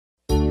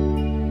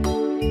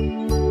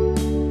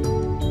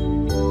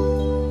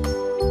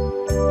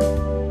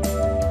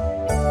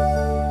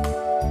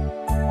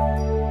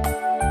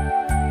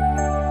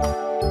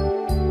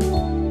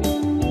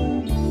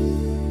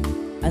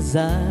As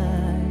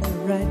I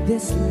write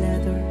this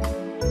letter,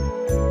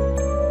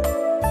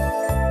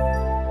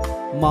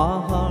 my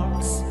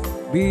heart's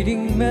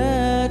beating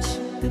much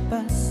too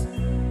fast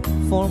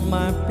for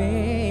my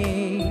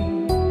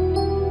pain.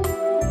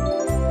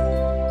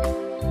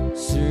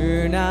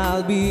 Soon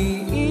I'll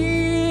be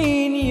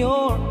in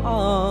your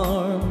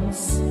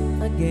arms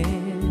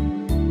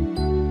again.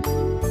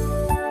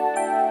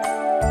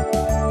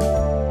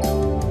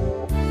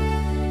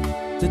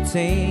 To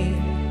think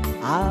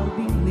I'll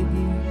be with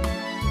you,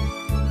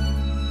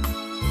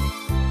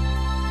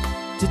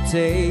 to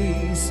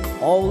taste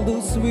all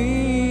those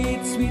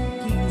sweet, sweet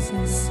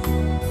kisses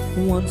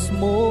once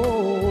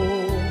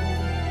more.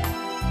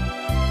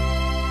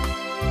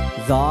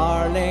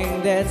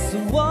 Darling, that's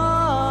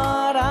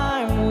what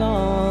I'm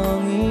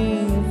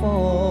longing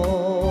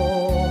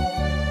for.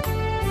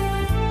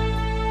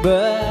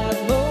 But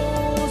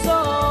most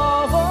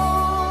of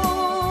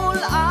all,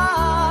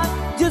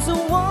 I just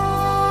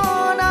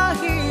wanna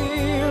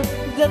hear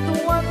that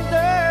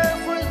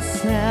wonderful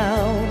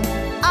sound.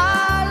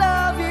 I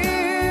love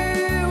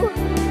you.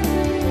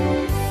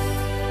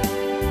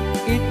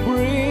 It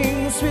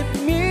brings sweet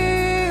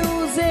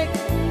music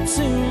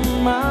to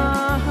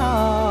my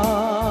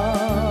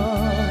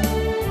heart.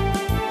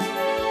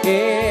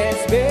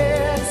 It's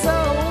been so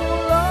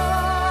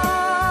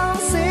long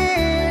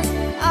since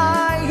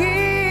I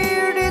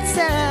hear that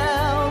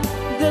sound,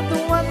 that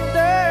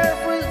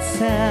wonderful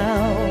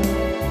sound.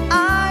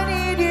 I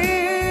need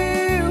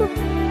you,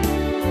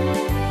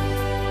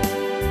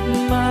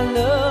 my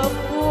love.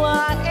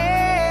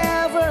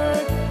 Whatever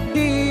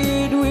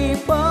did we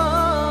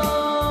part?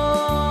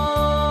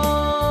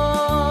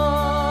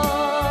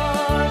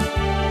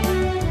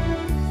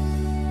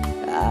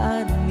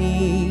 I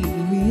need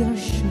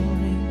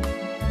reassuring.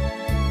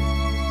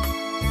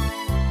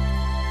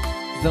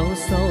 Those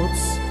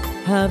thoughts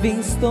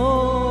having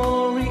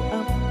story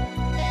up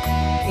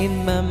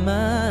in my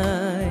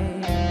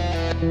mind.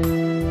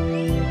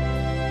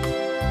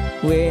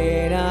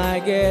 When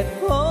I get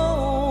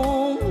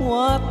home,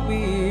 what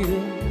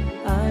will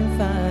I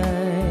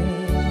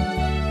find?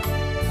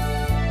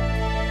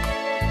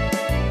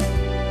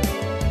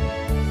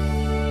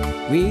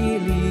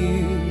 Will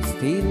you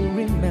still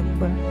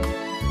remember?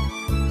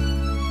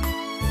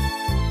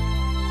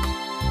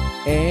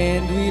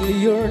 And will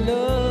your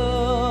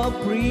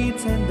love be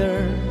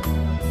tender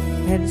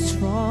and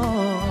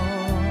strong?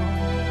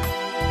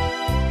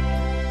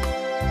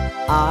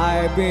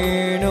 I've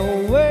been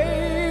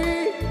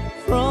away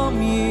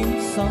from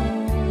you so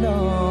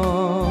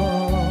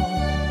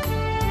long.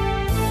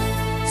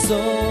 So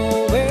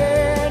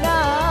when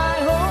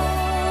I'm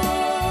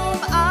home,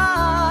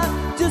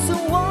 I just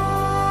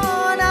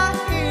wanna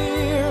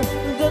hear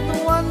that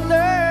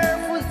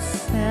wonderful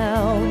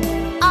sound.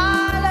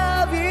 I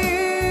love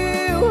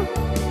you.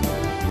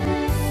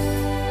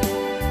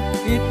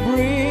 It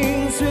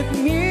brings sweet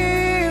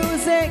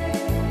music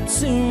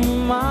to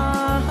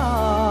my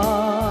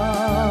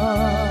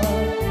heart.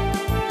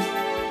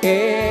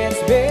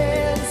 It's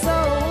been so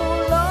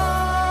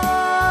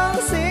long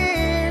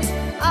since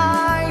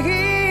I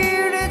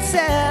hear that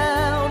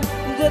sound,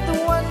 that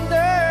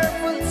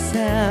wonderful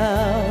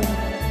sound.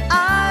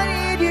 I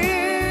need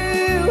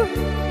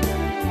you,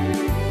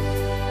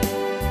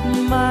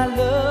 my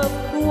love.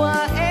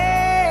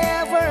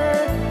 Whatever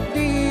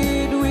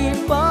did we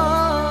part?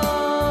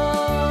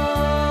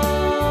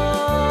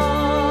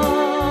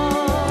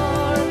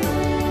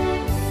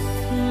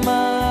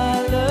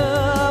 My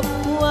love,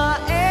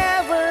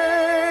 whatever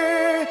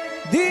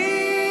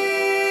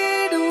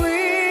did we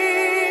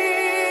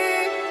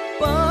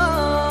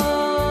part?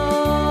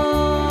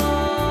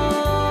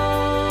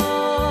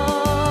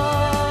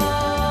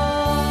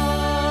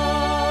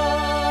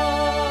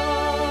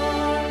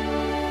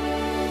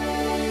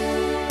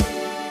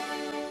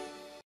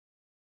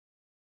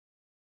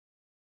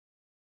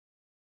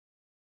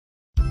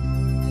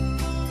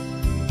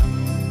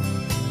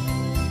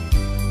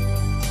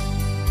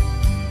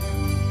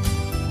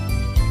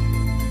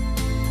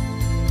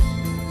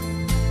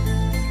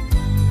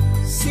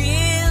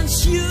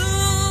 Since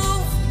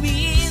you've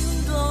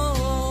been gone,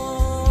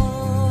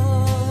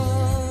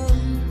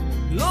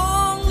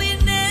 loneliness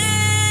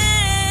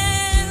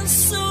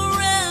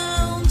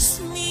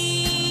surrounds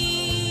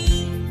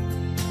me.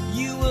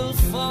 You will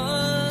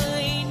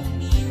find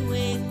me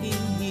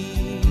waiting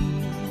here,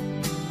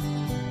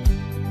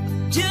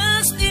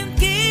 just in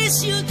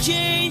case you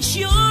change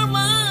your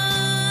mind.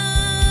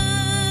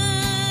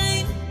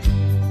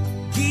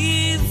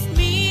 Give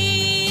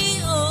me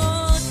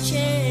a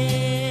chance.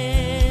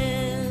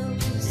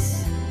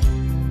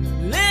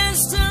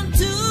 Listen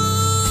to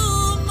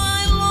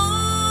my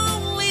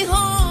lonely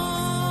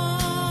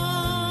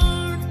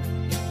heart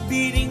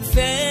beating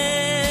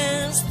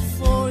fast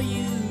for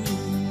you.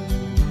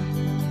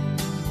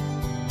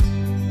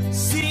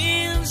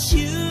 Since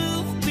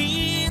you've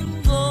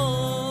been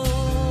gone,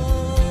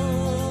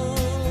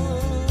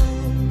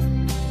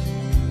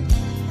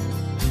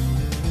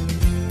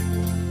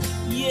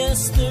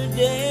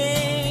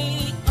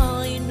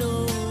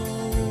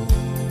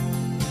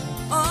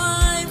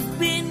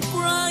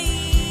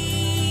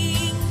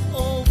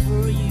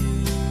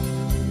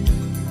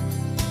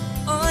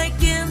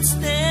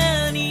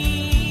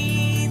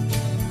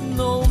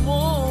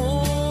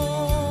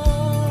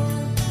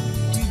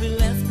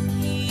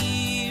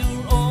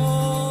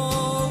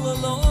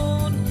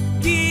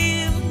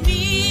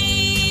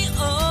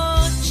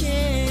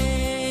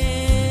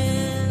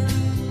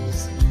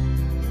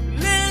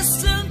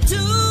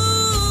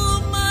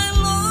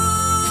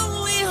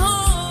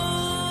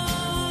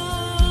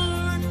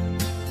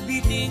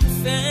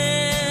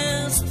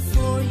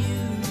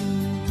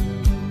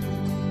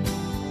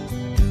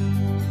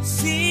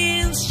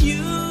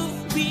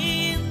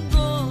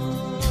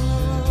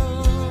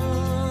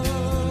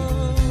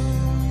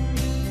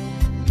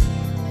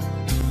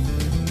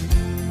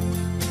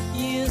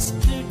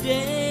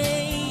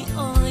 yesterday,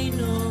 I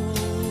know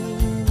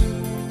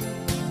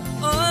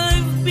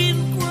I've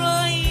been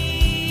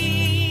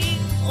crying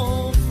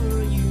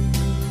over you.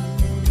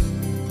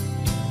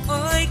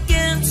 I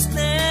can't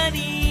stand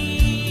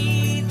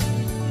it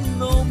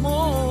no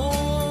more,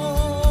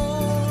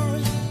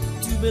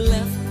 to be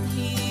left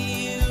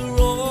here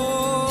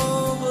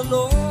all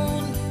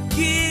alone.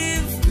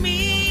 Give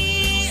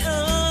me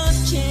a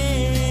chance.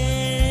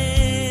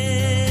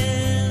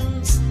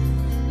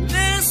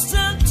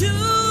 Listen to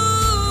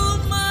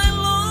my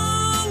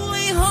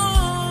lonely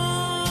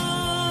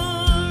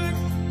heart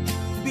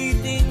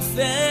beating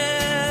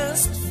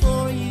fast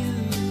for you.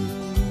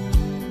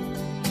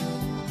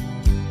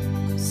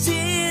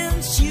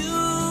 Since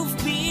you've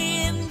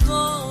been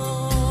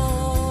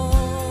gone,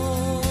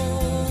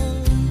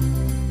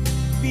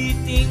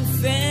 beating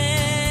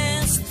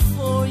fast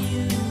for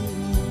you.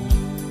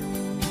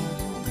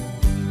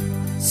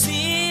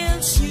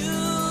 Since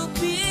you've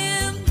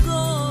been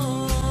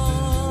gone.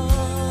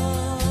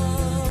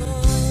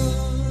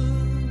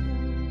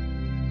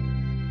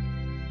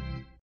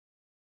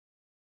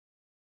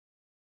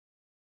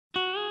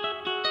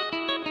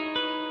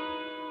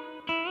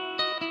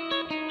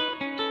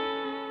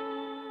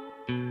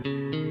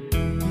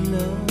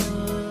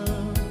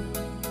 Love,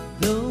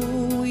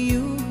 though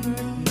you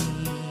hurt me,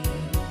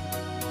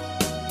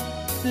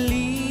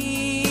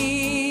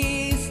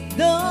 please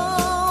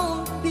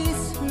don't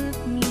desert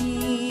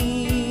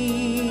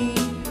me.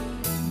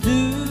 Do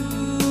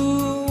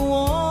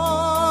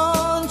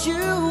what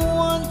you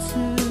want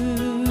to,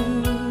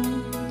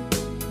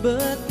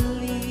 but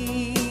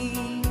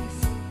please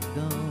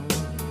don't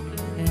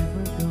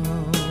ever go.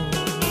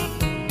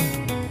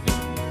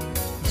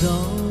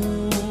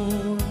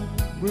 Don't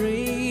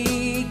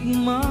break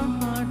my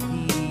heart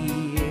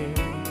here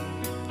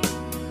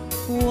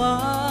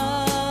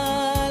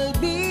while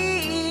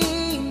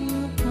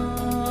being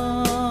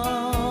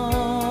apart.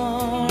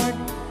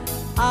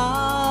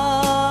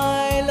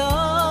 I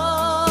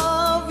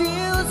love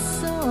you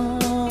so,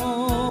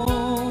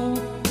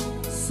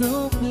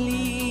 so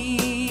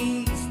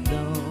please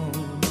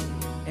don't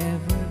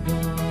ever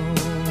go.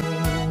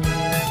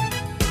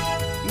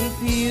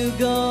 If you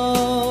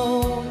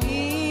go,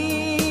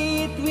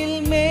 it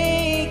will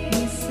make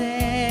me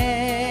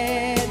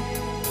sad.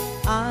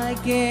 I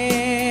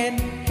can't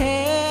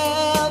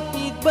help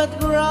it but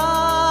cry.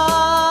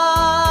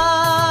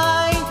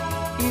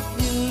 If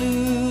you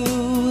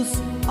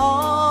lose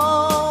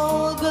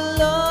all the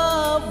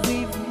love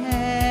we've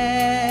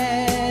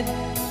had,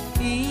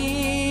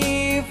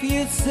 if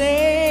you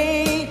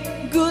say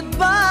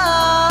goodbye,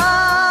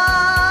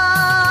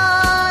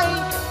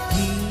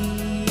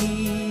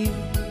 give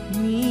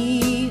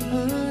me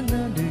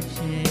another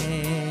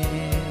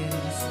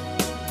chance,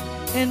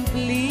 and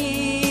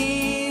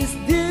please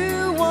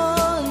do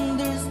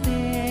understand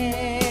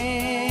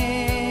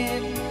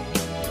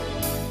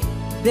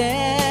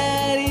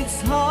that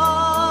it's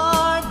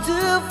hard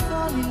to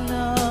fall in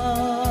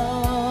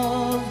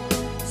love.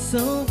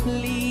 So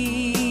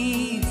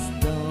please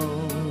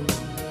don't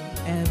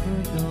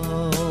ever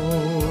go.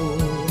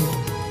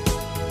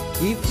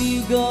 If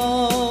you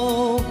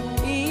go,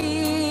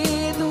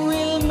 it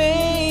will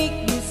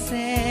make me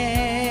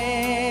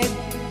sad.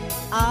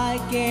 I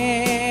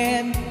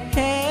can't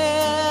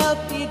help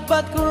it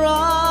but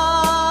cry.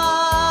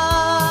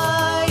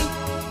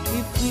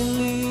 If you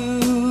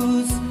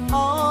lose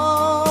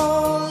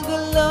all the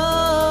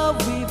love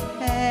we've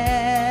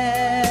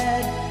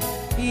had,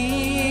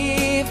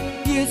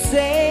 if you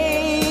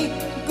say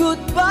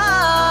goodbye,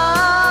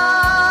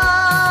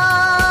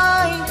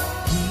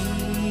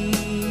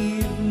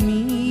 give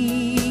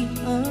me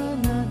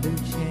another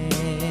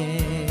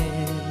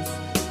chance,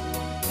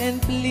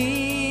 and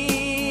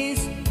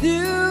please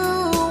do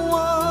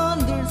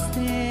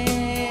understand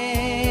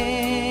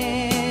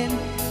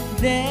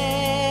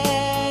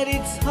that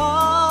it's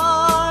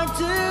hard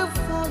to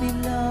fall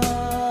in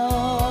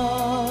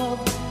love.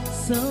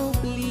 So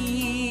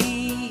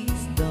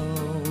please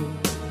don't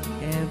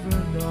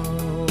ever go.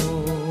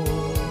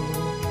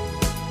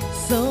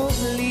 So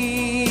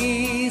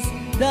please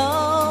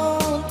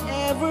don't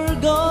ever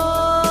go.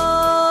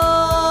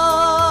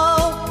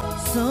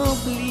 So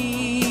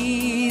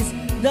please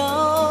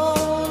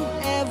don't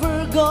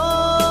ever go.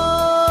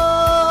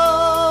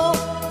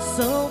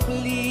 So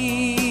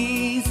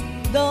please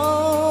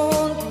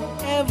don't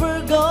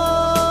ever go.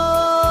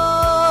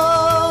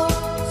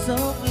 So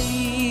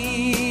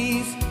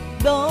please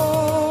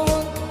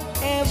don't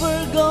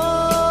ever go.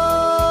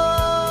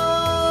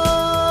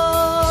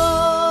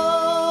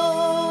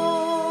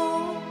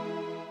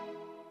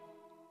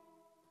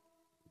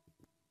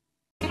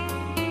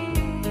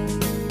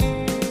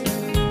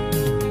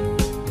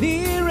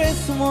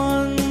 Dearest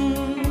one,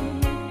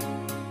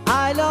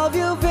 I love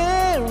you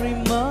very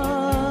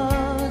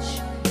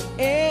much,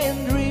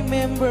 and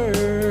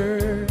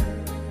remember,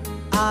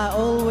 I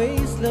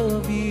always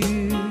love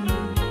you.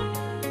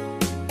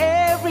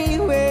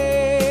 Everywhere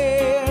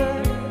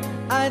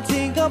I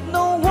think of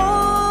no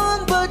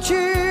one but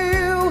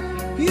you.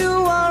 You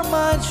are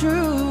my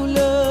true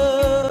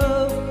love.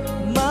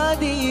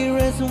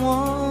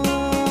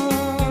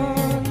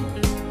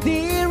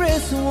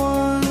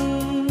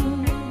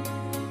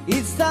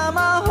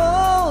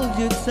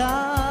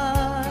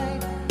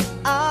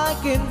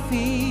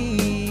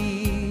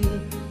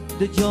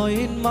 the joy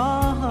in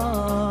my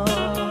heart.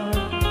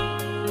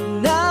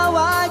 Now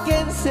I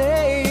can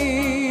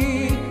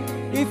say,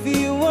 if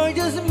you were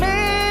just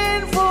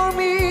meant for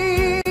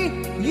me,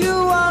 you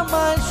are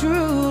my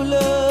true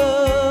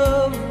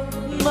love,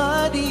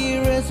 my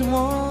dearest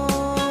one.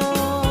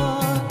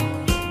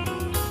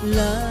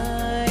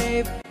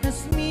 Life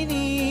has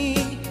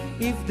meaning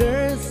if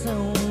there's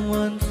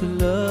someone to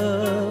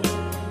love,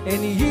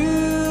 and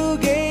you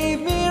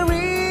gave me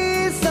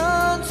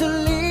reason to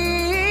live.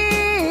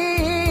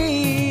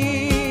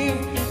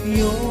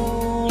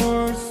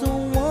 You're so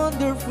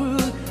wonderful,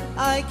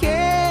 I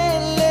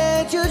can't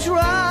let you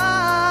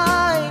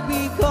try,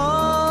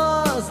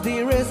 because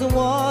there is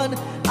one,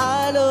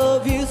 I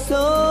love you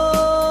so.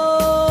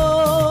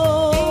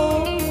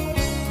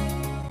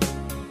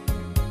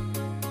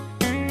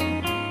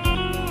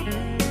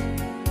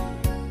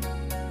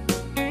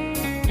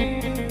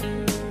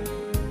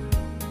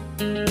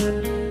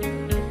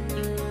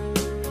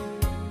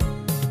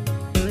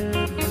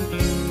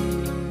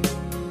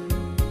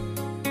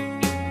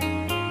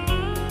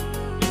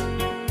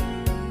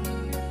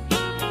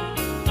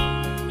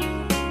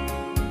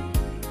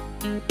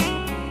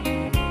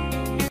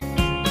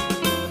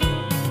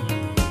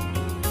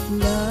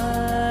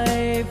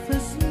 Life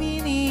has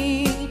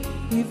meaning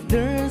if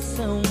there's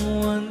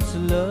someone to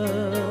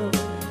love,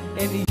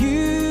 and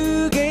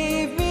you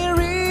gave me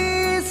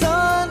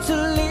reason to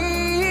live.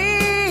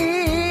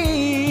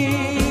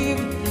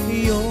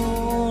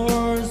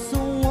 You're so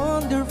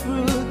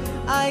wonderful,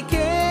 I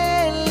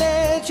can't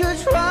let you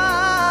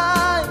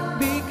try,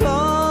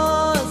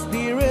 because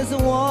there is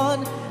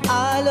one,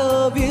 I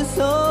love you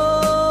so.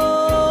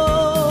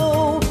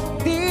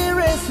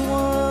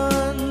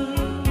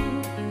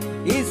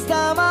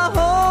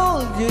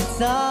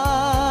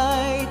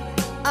 Tight,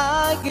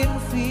 I can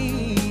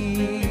feel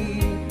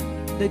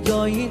the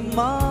joy in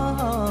my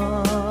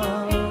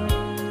heart.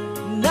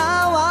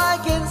 Now I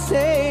can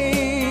say,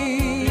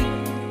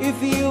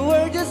 if you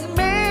were just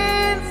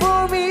meant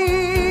for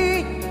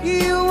me,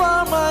 you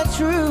are my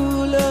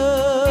true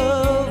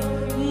love,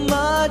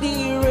 my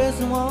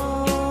dearest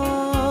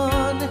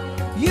one.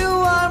 You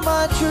are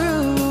my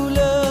true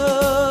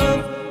love,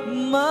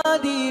 my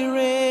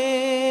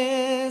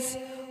dearest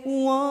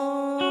one.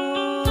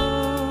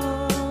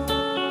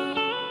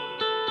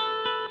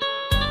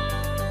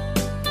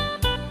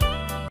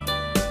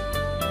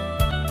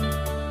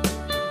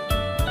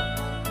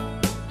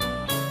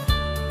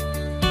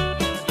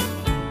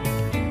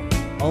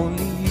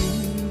 Only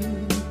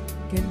you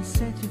can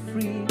set you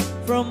free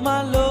from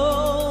my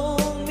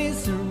long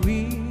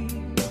misery,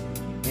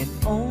 and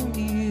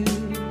only you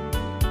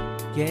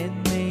can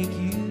make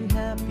you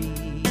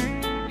happy.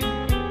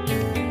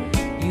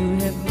 You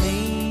have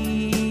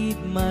made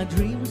my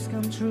dreams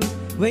come true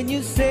when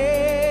you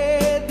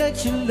said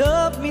that you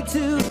love me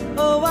too.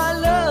 Oh, I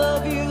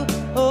love you.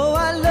 Oh,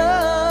 I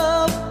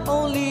love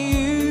only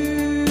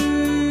you.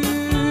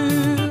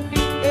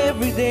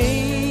 Every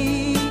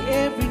day,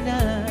 every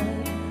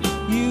night,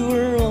 you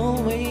were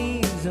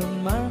always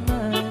on my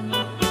mind.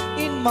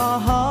 In my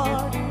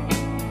heart,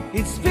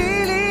 it's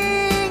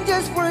feeling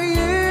just for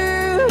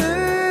you.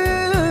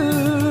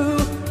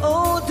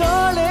 Oh,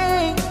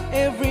 darling,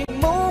 every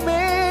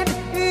moment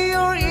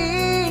you're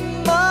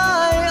in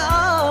my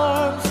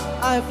arms,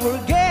 I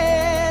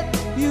forget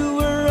you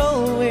were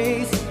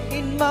always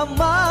in my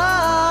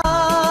mind.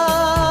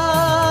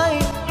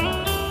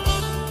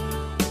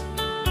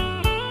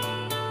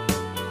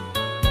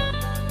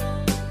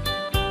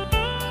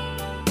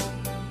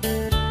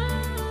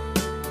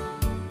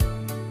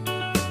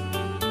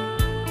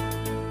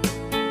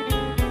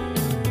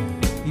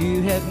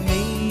 You have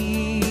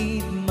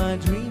made my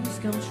dreams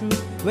come true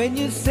when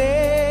you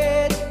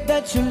said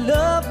that you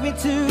love me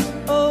too.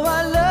 Oh,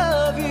 I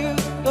love you.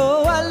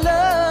 Oh, I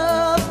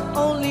love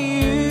only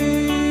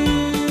you.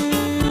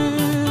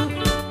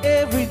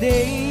 Every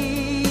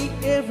day,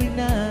 every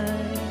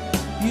night,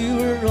 you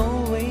were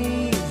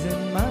always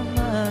in my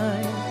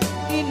mind.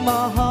 In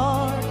my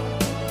heart,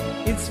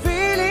 it's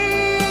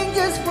feeling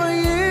just for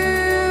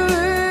you.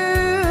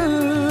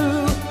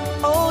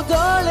 Oh,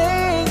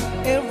 darling,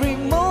 every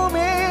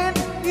moment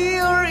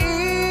you're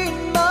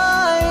in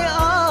my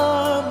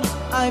arms,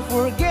 I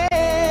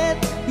forget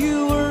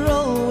you were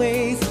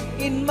always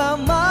in my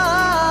mind.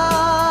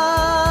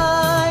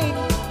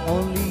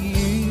 Only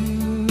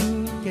you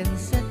can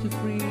set you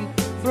free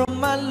from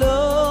my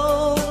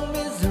long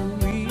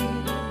misery,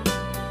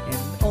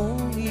 and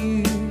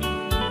only you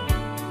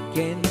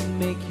can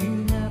make you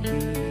happy.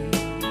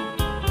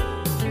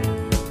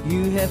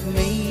 You have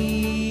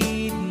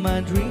made my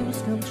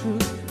dreams come true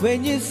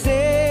when you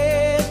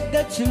said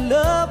that you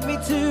love me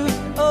too.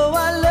 Oh,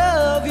 I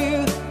love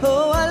you.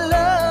 Oh, I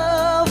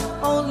love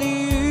only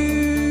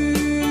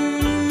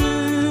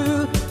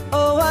you.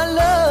 Oh, I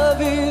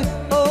love you.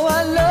 Oh,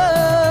 I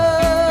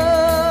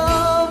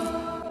love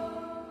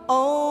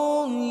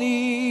only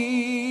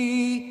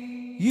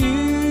you.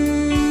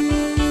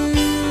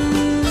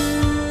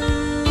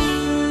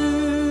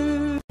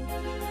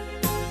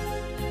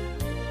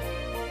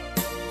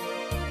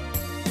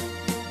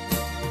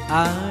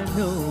 I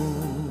know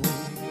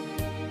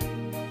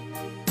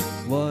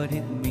what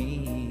it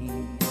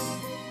means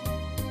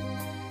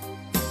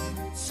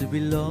to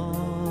be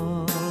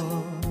lost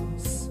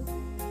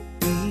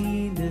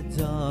in the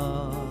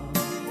dark.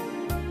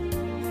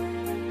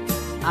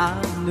 I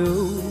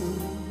know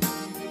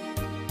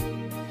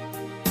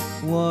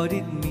what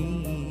it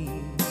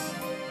means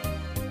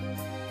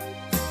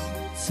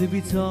to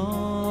be tossed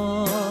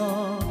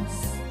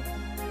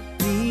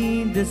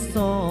in the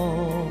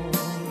storm.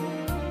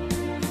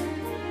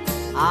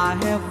 I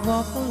have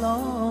walked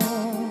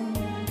alone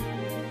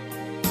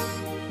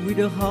with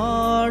a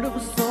heart of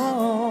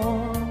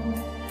stone,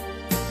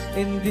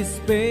 in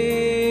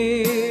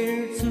despair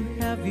too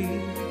heavy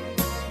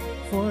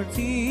for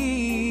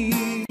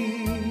tears.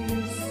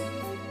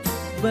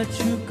 But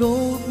you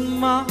caught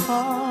my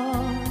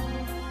heart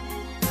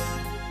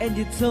and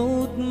you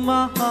told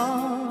my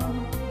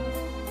heart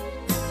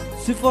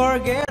to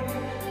forget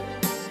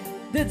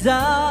the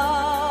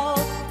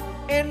doubt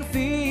and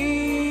fears.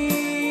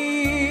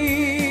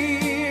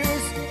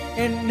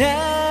 And now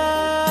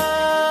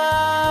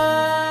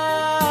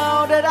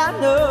that I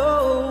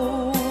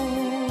know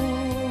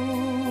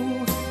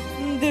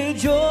the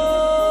joy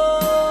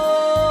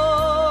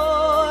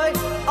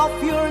of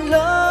your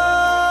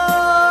love,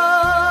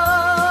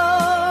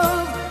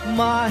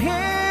 my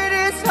head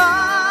is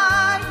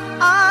high,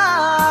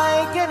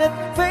 I cannot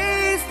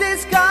face the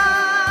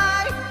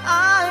sky.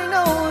 I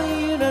know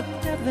you're not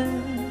heaven,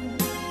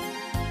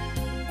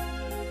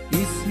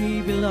 is he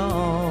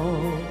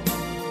belong.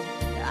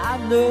 I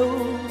know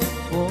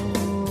for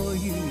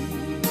you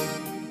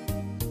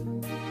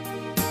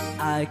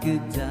I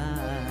could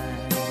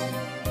die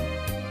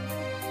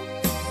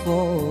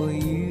for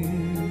you.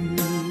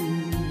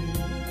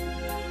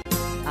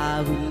 I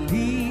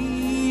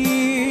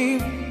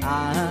believe, I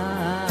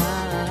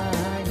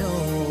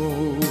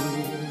know.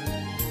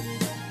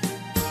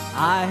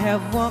 I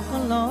have walked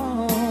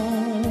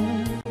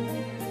alone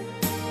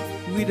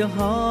with a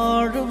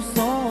heart of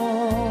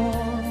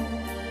stone,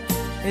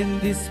 in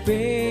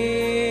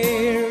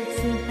despair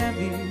too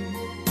heavy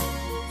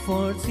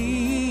for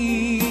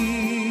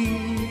tears.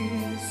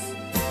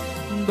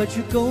 But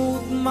you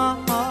caught my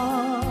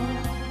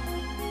heart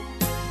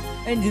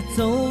and you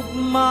told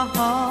my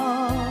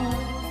heart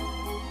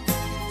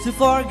to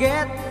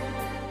forget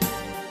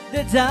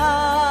the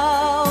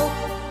doubt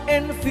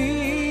and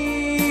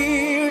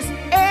fears.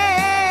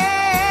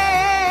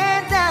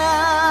 And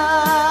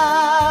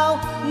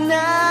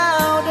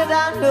now that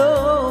I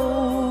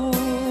know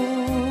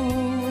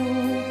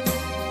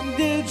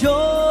the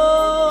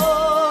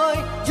joy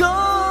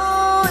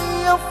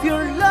of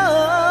your love,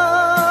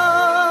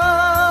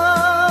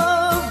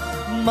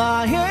 my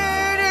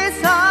head is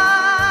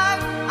high,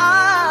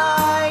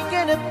 I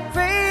cannot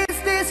face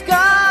the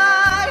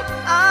sky.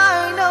 I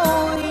know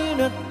you're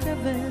not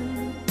heaven,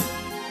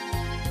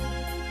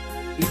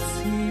 it's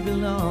he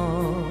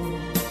belong.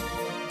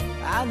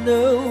 I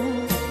know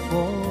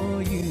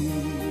for you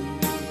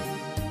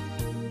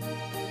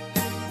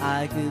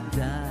I could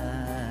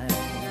die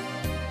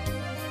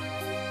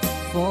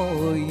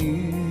for you.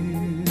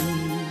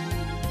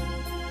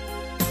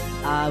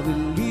 I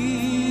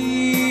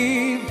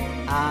believe,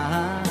 I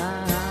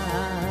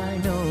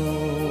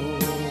know,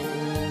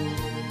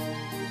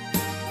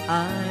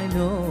 I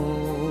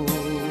know,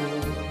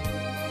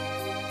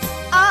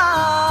 I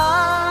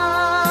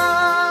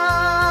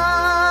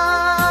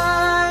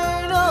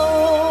know,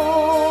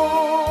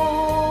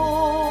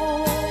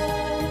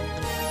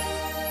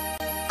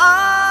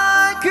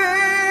 I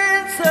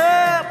can't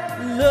stop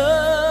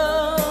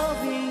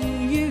loving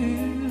you.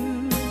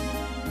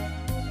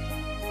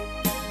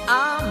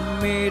 I'm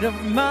made of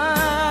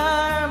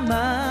my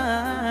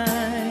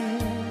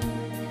mind.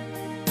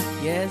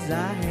 Yes,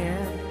 I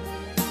have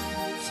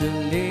to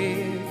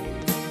live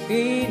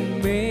in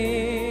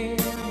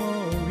memory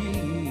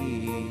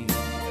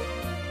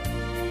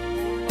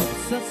of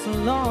such a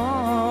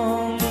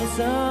long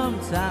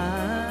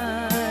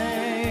time.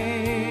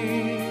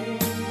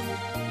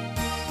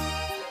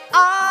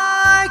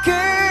 I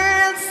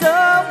can't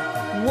stop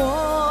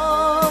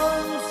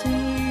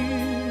wanting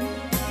you.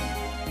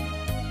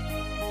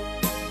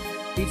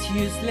 It's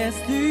useless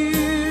to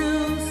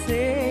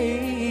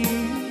say,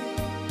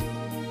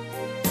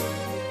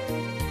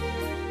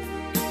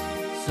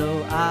 so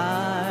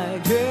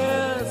I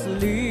just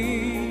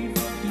live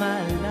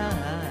my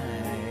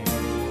life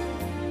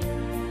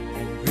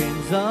and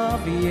dreams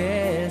of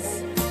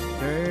yesterday.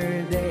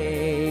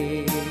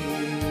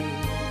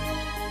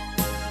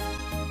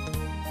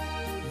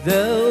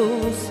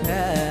 Those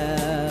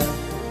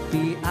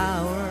happy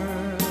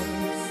hours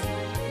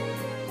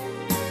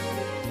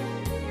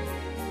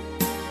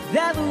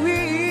that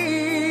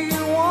we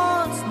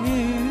once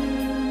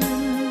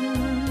knew,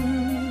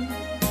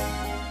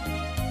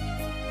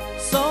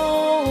 so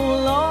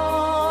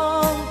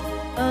long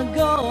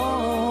ago,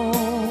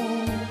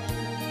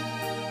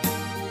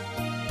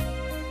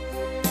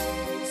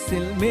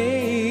 still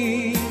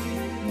make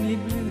me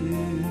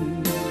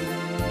blue.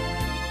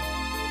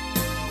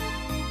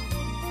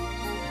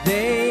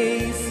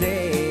 They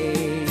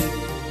say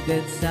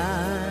that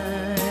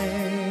time.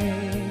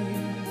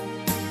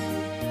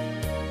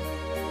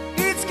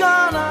 It's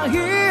gonna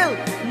heal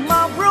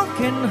my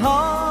broken heart.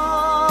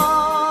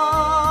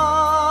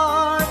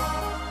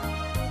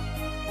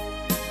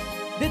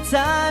 The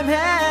time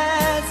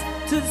has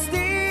to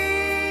steal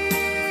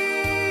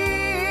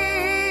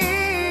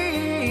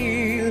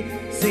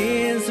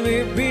since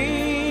we've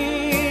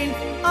been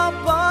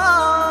apart.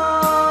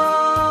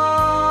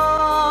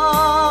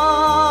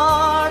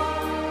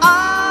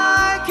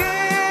 I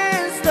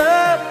can't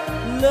stop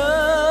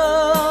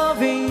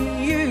loving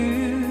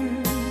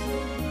you.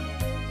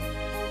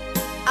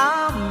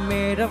 I'm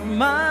made up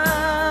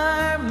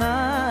my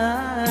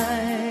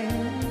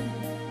mind.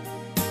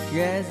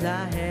 Yes,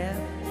 I have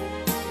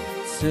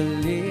to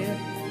live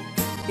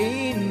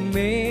in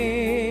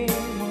memory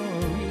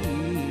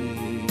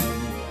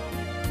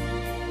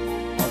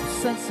of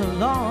such a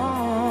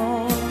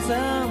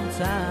lonesome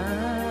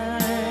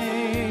time.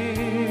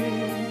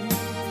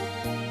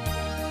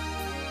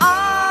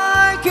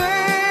 I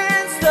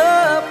can't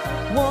stop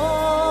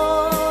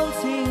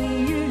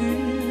wanting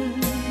you.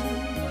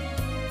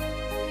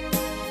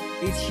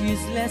 It's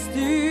useless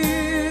to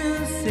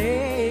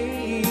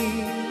say.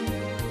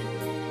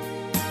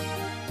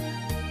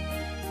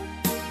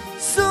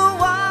 So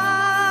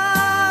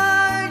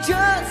I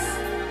just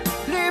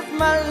live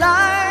my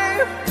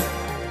life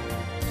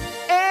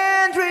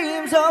and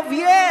dreams of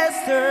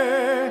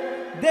yesterday.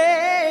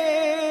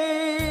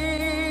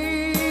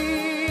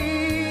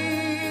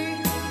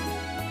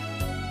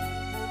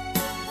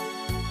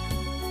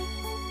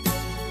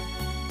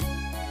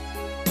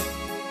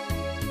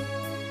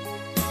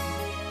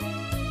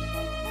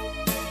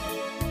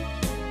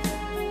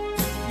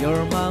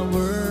 You're my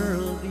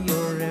world,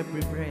 you're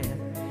every breath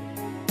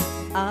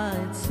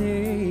I'd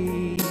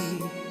say.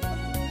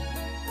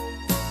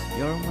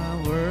 You're my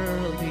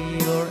world,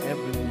 you're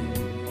every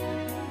move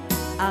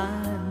I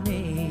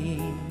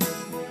name.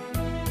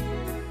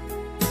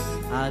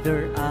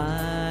 Other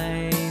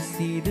eyes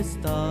see the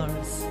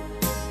stars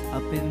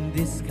up in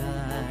the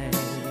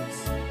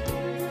skies,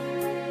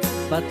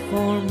 but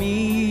for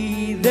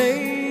me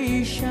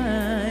they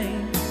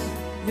shine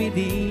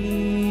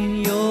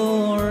within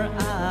your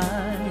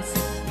eyes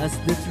as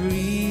the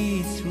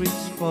trees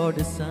reach for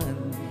the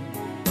sun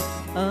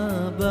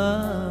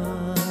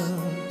above.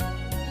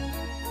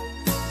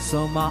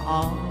 So my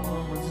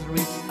arms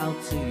reach out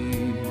to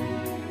you,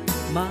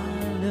 my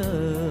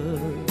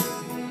love.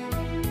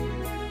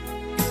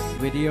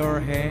 With your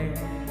hand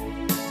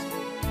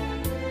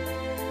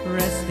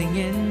resting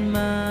in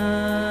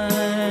mine,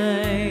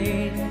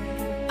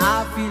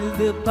 I feel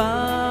the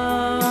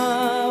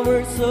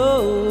power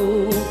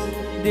so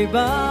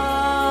divine.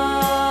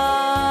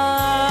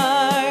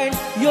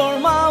 You're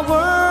my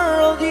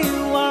world,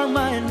 you are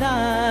my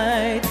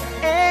night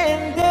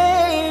and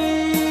day.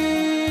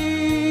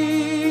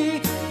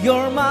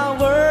 You're my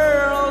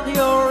world,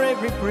 you're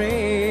every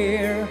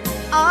prayer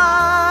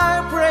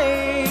I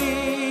prayed.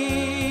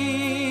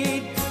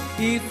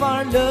 If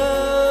our love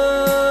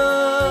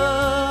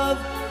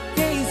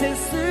cases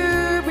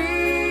to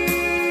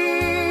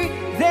be,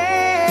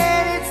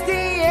 then it's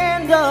the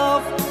end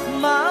of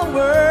my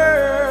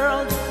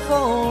world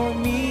for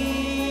me.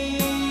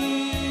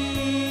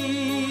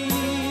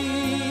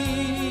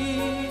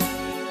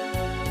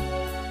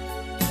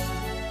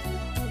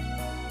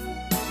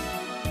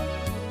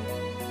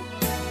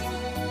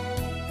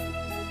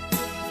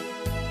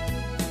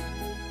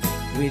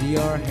 With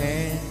your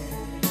hand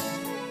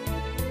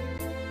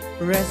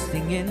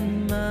resting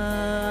in mine,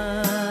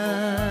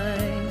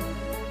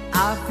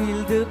 I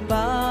feel the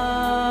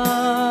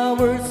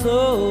power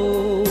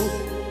so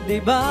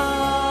divine.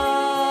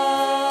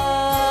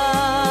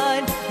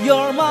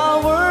 You're my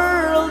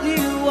world,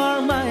 you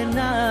are my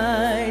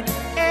night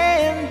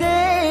and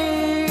day.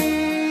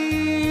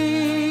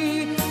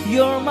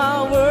 You're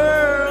my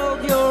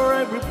world, you're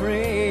every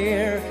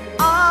prayer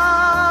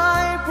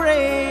I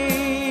prayed.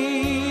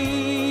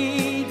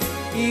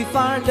 If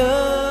our love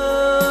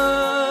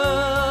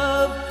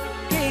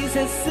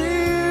cases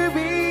to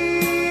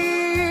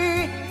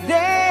be,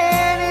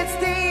 then it's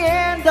the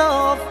end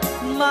of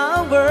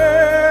my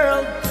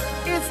world.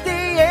 It's the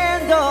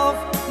end of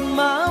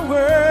my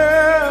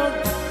world.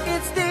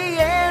 It's the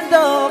end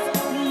of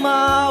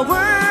my world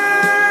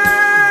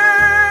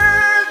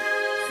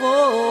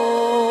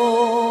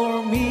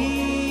for me.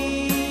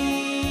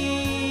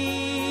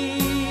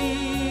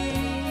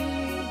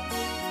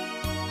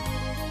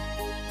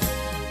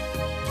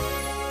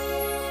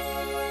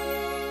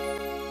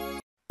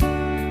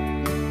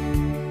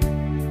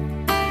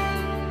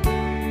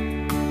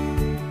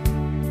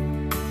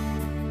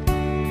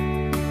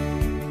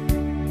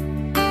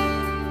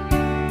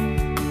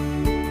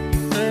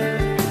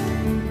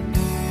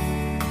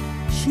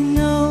 She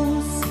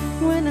knows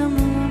when I'm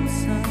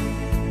lonesome,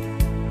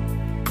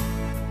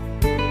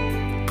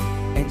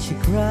 and she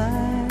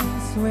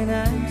cries when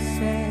I'm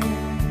sad.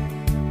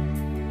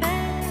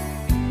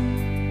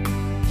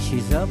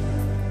 She's up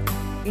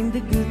in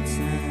the good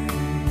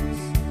times,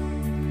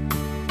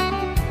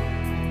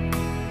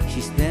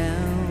 she's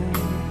down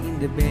in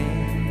the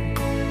bed.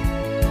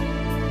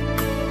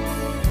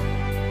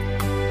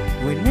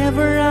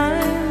 Whenever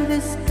I'm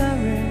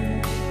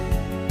discouraged,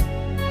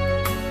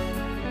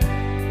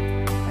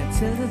 I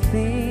tell the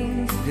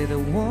things that I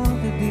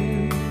want to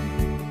do.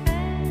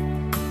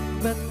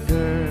 But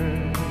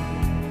girl,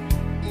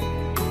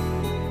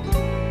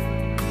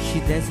 she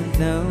doesn't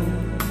know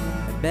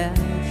about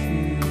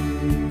you.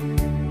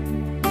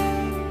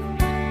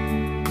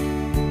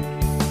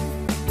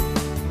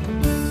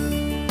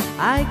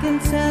 I can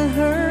tell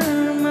her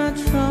my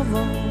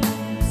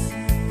troubles.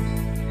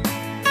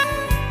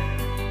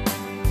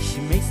 She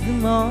makes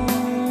them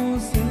all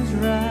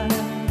seem right.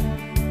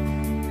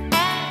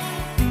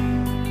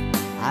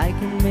 I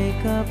can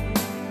make up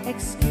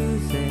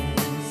excuses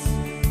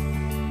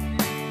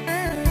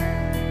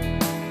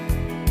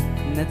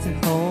not to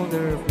hold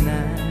her of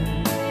night.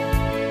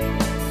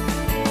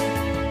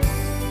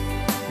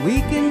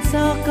 We can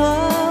talk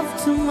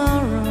of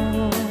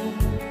tomorrow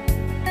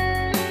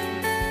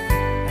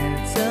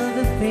and tell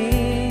the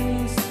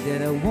things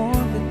that I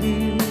want to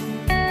do.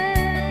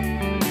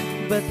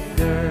 But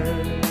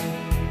girl,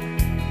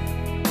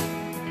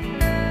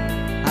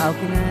 how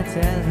can I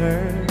tell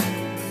her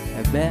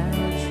about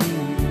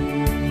you?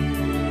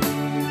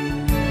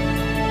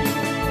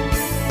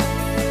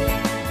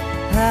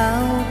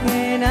 How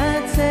can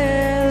I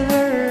tell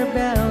her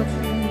about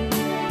you?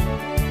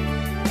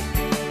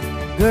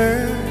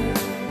 Girl,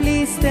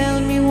 please tell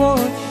me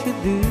what you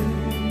do.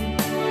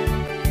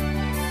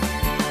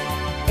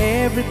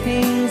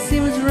 Everything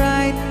seems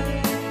right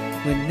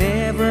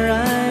whenever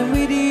I'm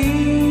with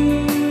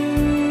you.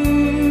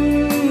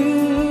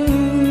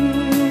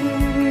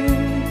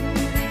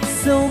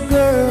 So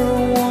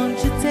girl,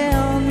 won't you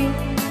tell me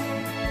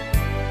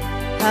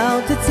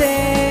how to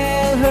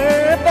tell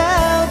her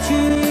about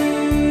you?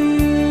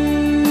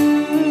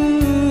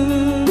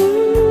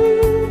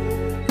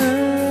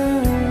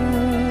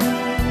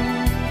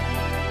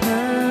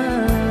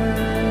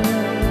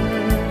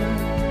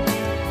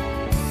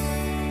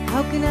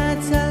 How can I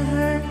tell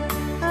her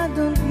I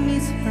don't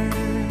miss her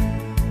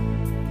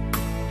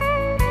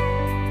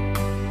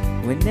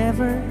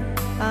whenever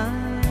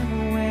I'm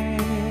away?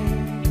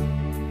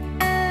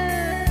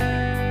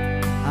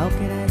 How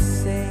can I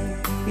say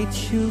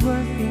it's you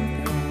I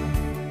think of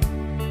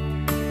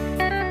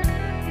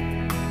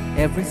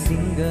every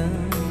single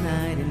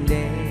night and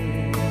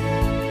day?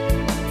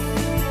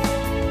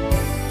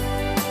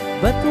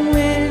 But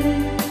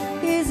when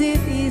is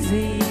it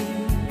easy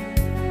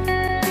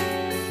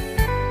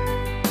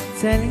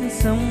telling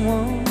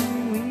someone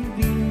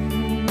with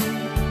you?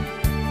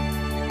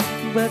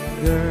 But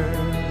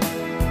girl,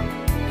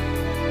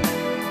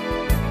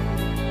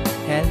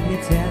 help me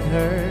tell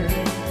her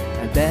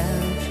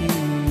about you.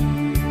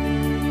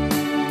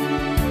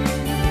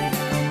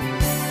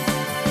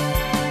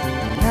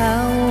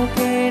 How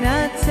can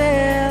I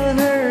tell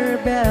her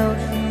about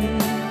you?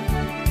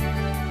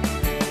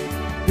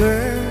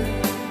 Girl,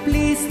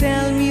 please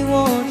tell me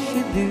what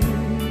you do.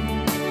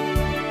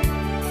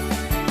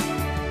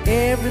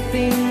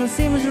 Everything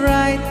seems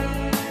right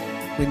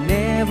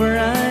whenever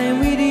I'm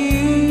with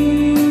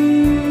you.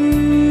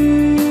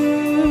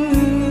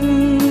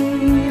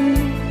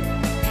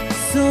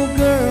 So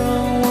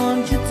girl,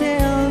 won't you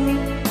tell me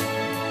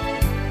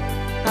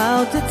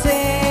how to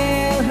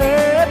tell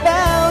her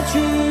about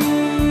you?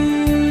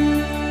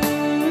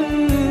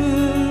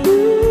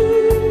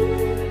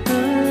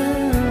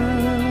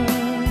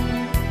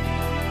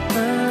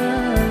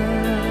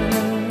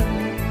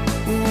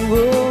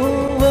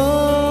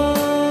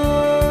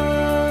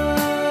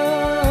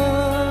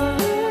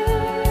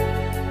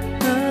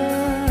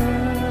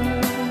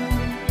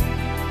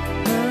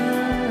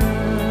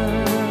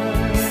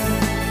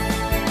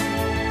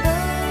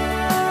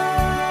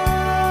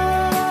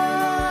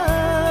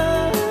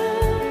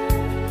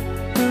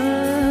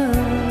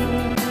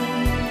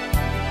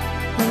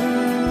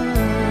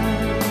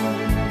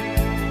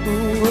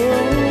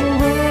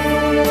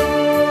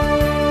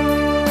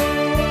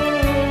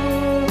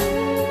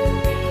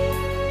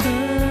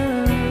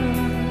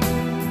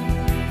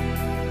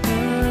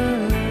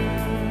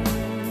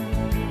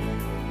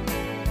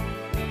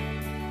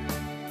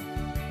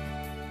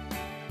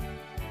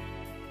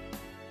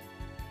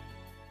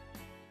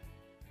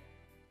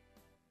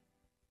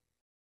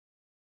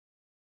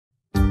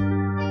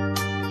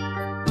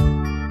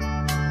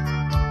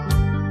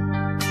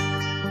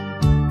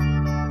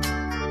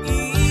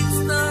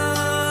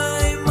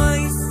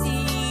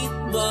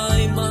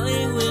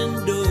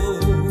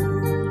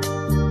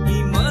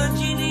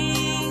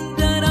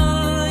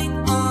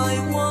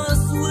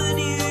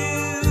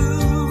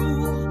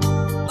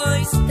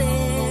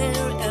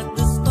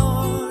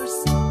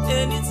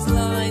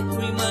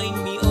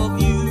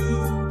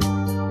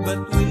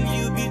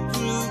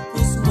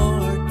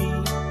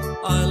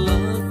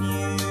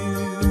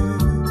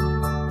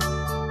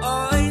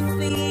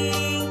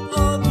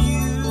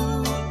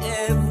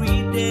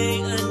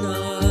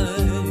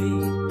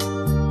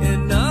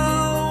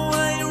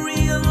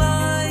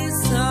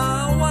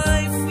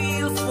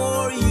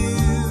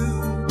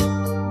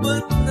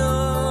 but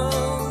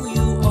now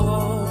you are.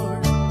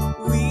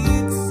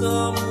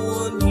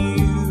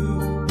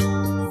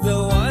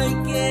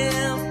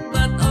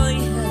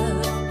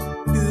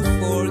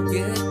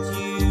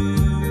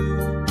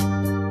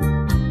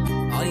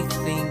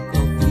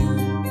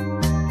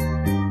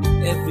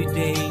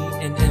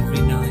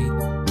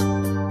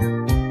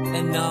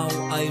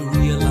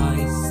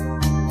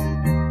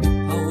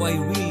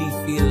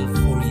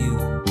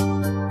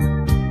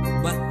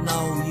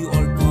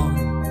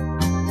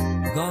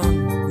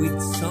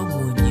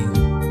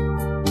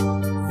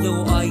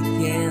 I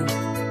can't,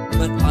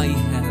 but I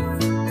have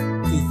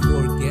to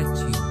forget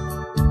you.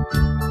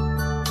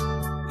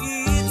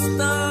 Each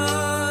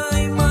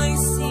time I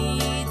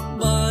sit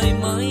by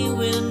my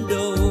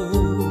window,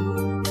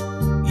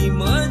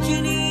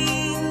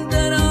 imagining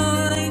that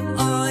I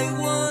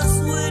was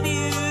with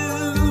you,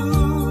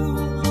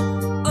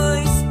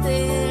 I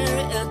stare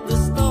at the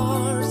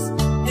stars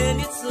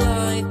and its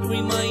light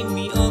remind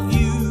me of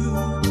you.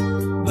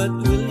 But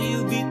will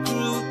you be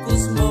true?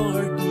 'Cause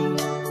Marty,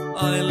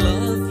 I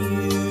love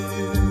you.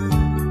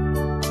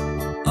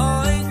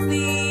 I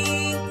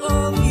think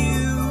of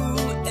you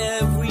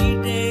every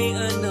day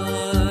and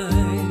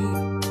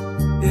night,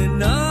 and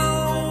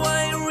now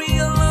I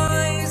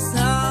realize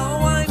how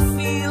I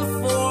feel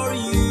for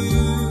you.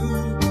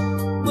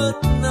 But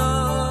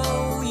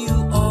now you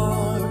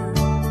are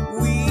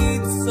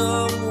with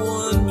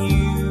someone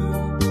new.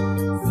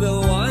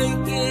 Though I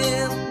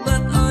can't,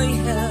 but I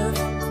have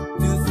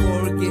to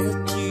forget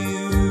you.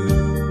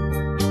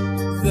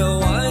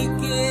 Though I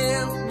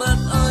can't, but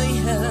I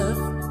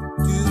have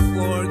to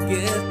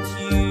forget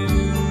you.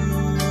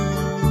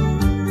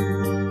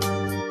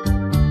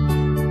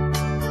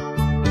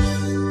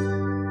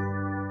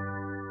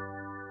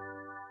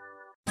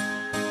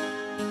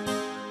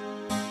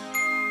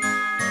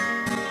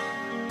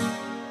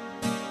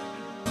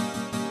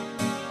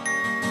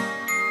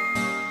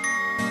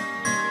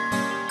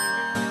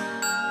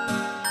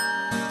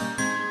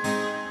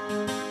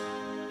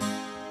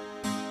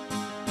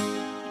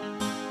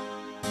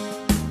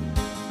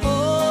 Oh,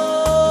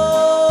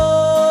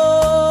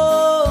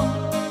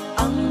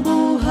 ang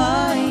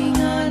buhay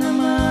nga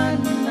naman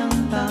ng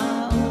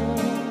tao,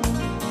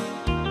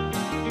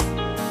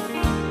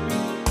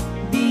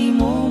 di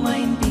mo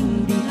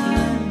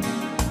maintindihan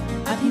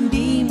at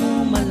hindi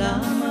mo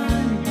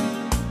malaman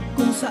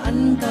kung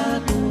saan ka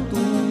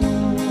tutungo.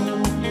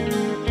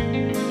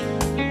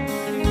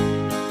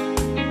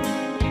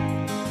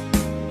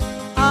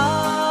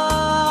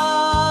 At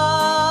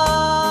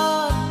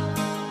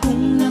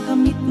kung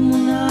nakamit mo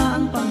na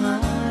ang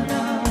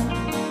pangarap,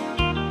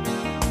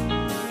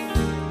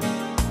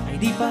 ay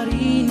di pa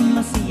rin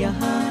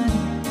masiyahan.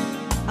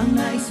 Ang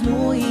nais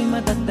mo'y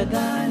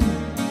madagdagan,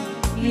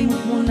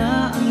 limot mo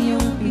na ang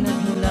iyong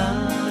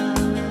pinagmulan.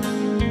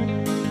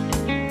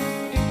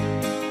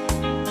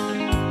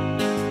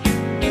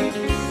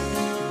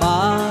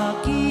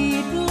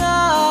 Bakit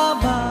nga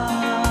ba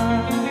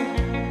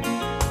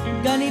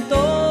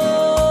ganito?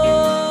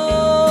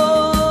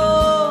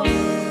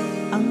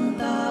 Ang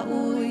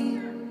tao'y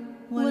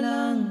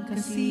walang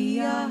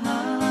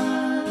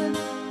kasiyahan.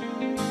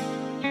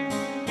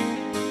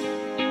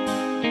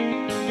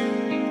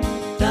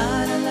 La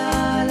la la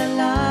la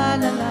la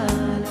la la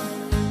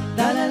la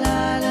la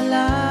la la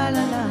la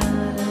la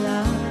la la.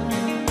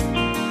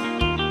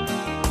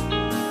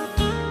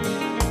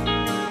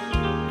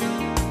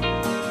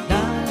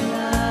 La la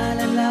la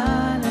la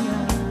la la.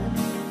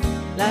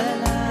 La la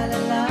la la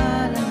la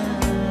la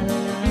la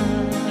la.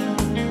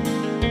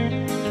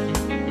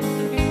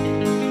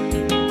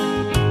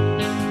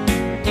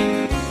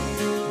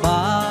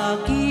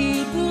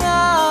 Bakit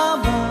nga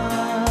ba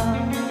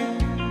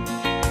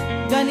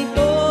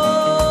ganito?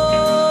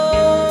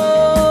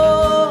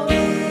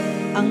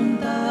 Ang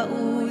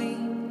tao'y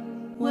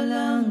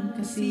walang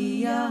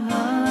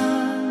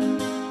kasiyahan.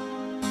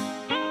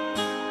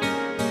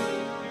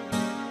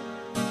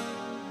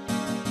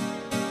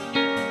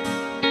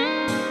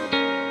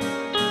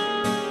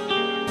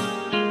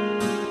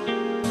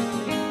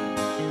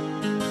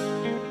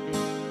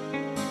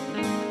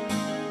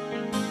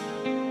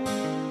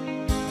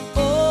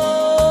 Oh,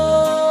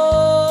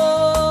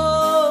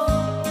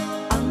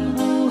 ang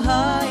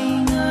buhay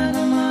nga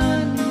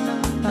naman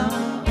ng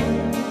tao,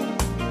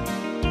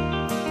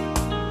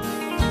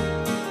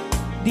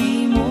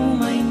 di mo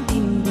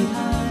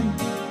maintindihan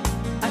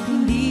at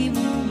hindi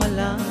mo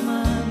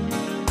malaman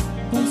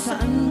kung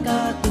saan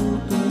ka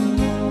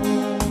tutungo.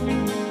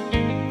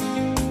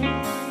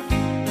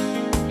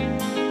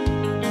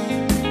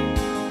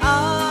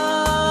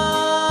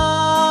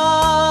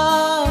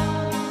 At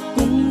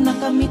kung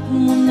nakamit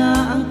mo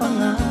na ang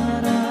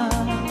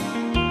pangarap,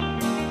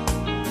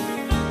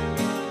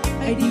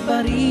 ay di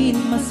pa rin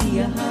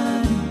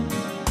masiyahan.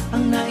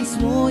 Ang nais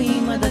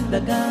mo'y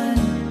madagdagan,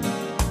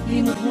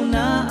 limot mo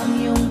na ang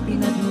iyong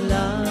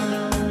pinagmulan.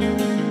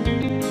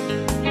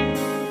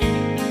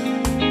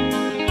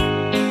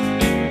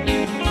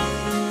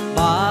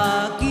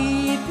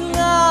 Bakit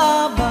nga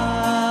ba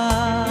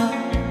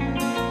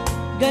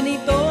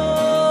ganito?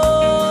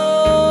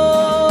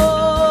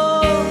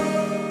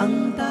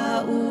 Ang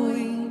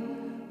tao'y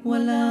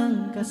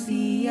walang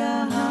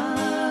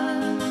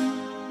kasiyahan.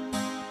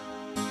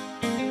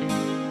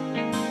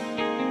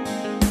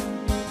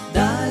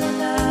 Da la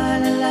la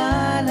la la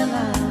la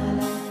la.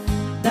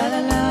 Da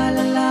la la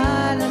la la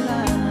la la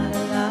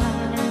la.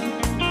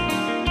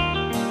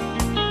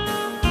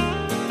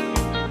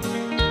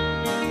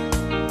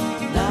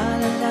 La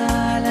la la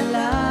la la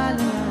la.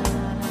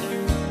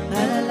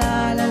 La la la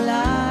la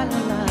la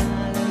la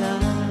la la.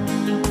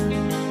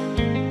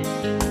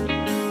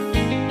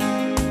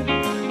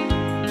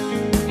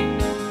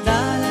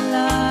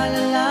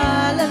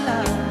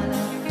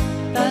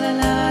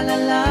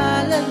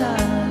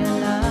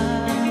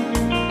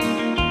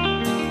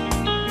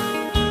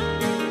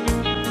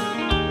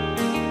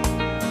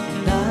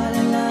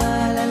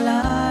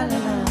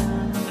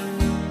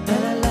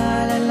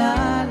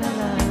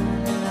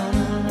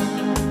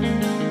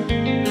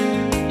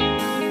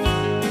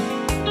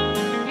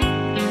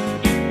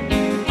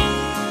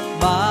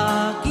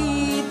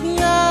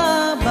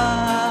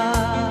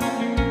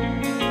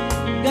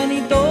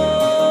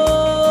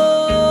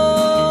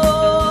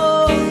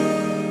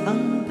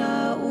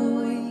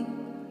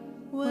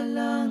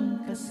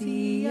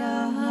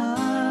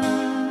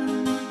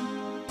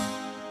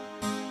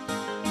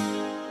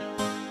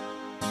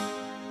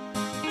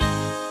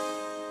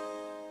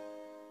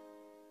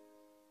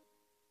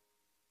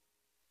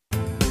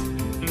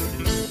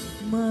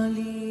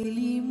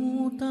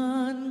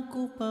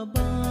 pa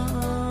ba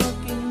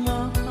aking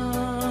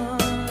mahal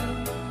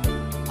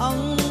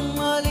ang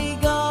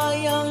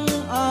maligayang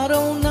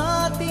araw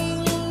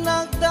nating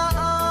nagdaan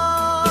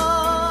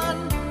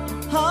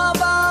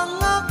habang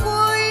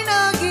ako'y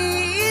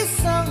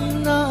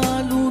nag-iisang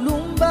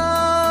nalulumbay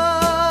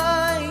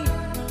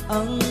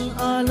ang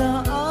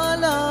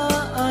alaala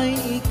ay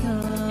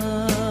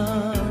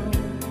ikaw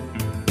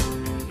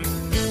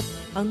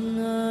ang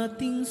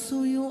ating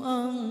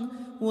suyuang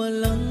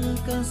walang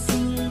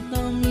kasing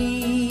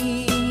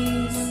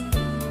tamis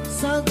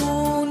sa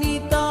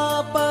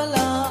gunita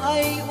pala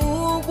ay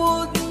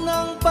ubod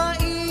ng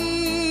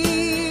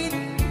pait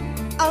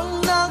ang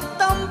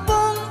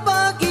nagtampong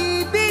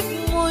pag-ibig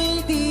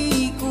mo'y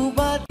di ko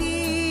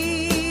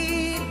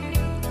batid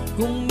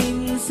kung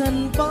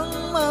minsan pang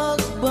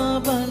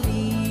magbabalik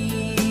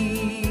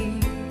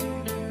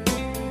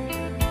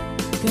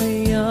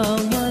kaya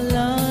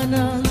wala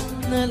nang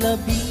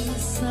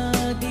nalabis sa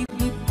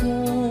dibdib ko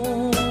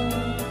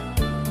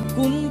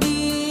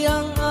kundi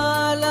ang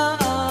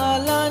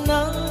alaala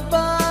ng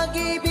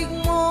pag-ibig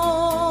mo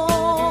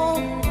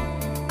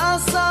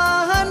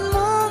asahan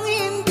mong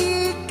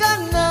hindi ka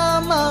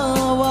na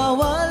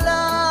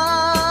mawawala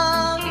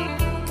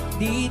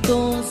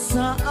dito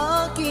sa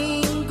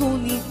aking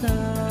gunita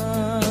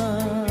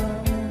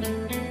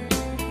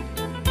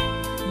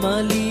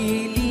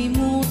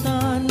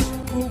malilimutan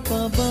ko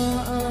pa ba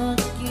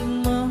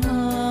aking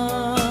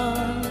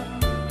mahal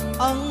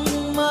ang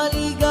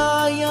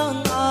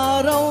maligayang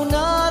araw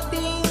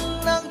nating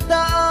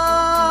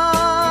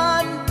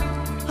nagdaan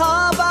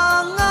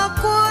habang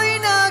ako'y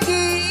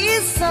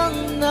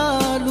nag-iisang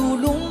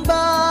nalulumbay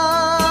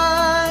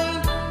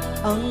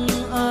ang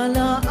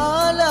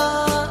alaala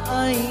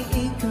ay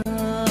ikaw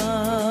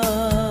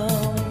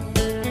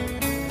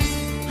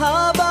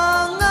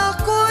habang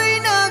ako'y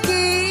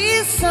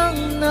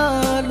nag-iisang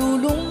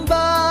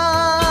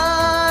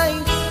nalulumbay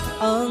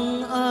ang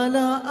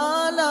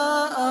alaala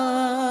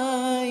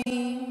ay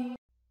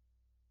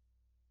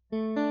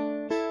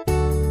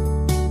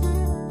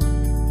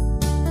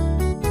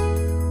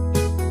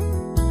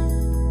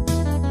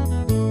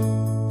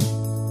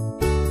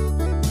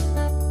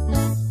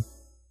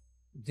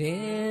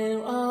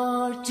There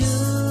are two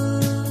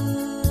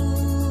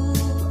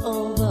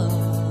of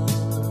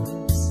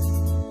us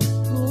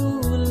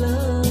who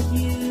love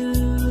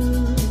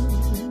you.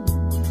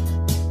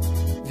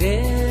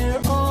 There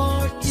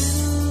are two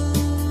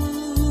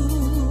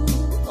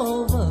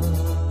of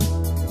us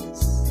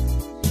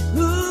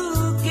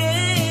who cares.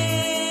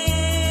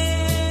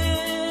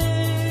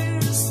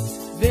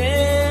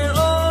 There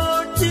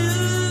are two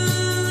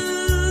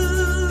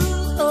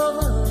of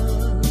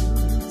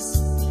us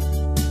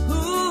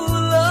who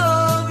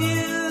love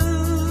you.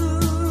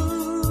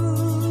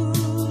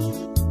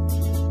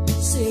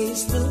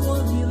 Says the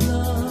one you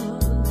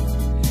love,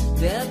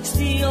 that's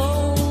the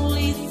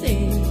only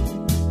thing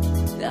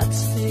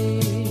that's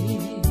fair.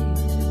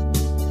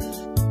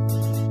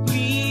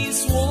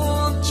 Please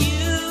won't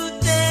you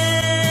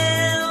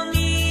tell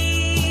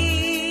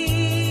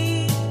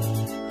me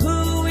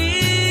who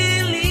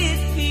will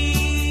it be?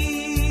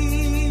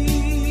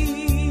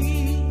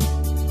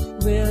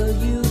 Will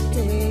you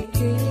take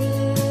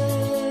care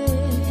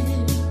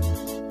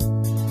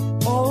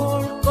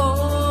or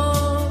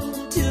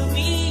come to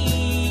me?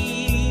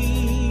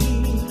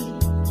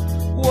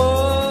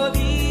 What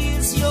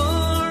is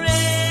your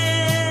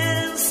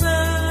answer?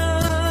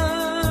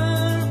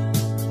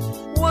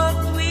 What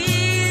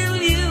will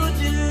you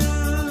do?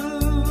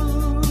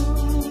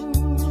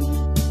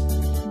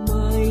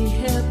 My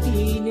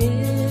happiness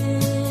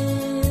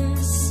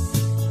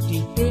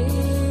depends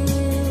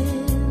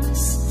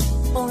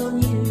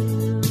on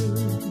you.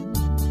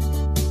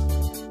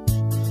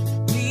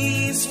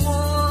 Please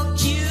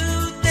won't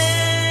you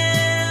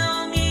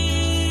tell me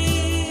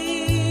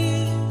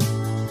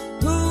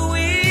who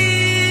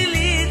will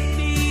it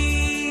be?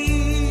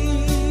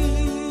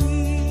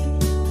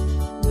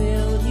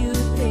 Will you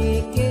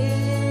take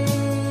care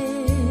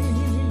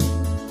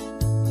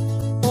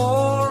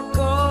or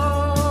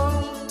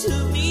come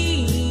to me?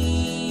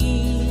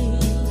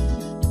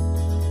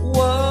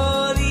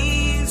 What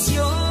is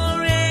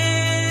your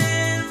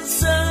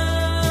answer?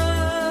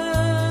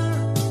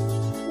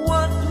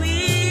 What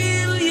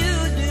will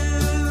you do?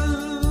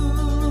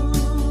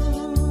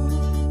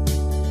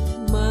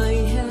 My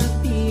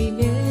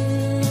happiness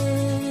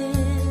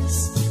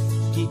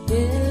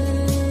depends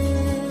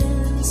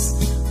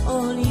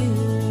on you.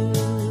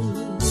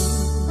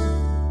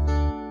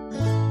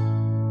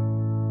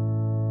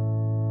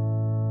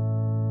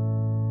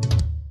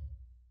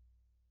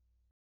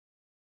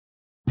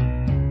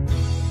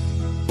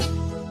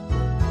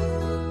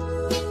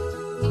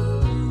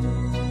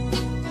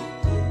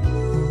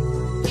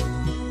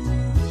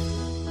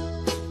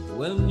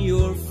 When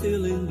you're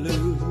feeling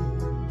blue,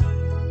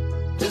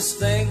 just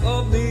think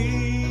of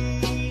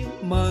me,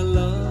 my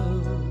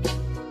love,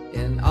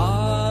 and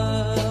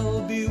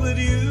I'll be with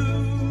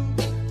you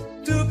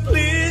to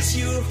please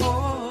your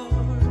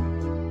heart.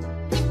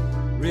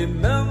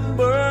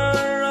 Remember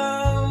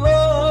our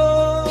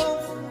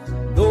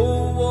love,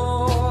 though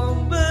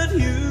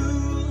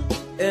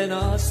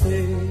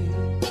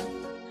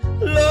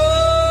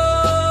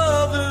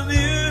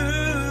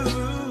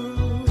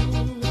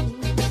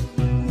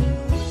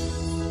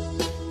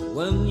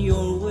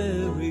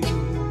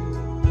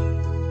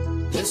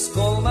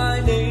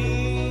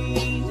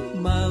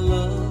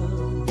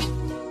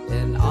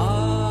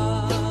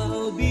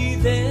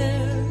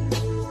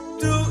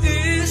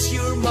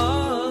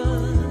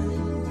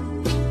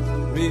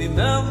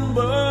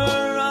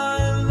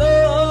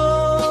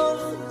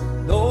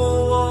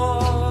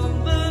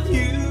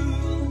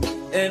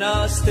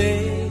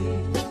stay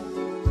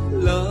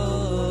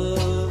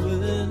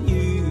loving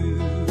you.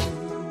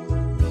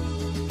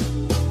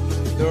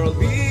 There'll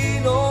be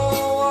no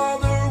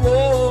other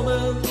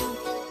woman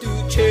to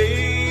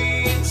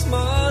change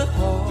my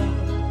heart,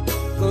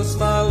 'cause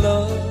my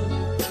love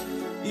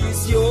is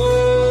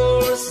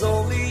yours,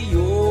 only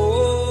yours.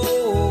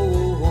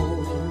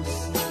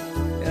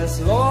 As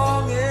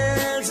long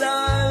as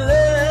I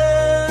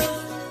live,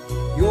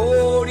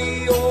 you're the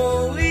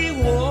only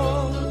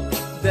one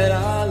that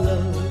I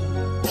love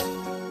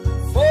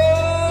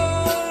forevermore.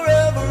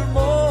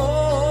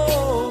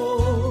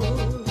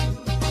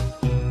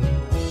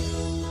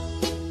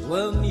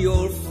 When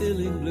you're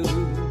feeling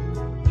blue,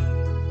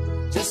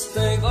 just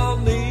think of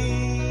me,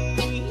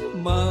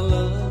 my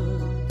love,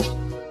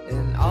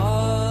 and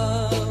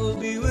I'll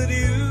be with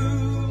you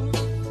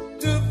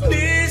to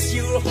please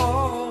your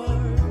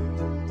heart.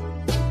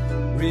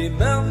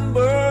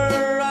 Remember,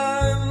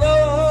 I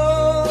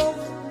love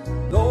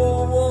no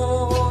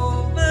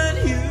one but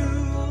you,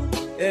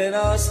 and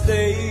I'll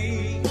stay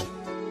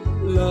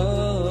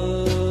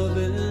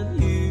loving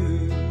you.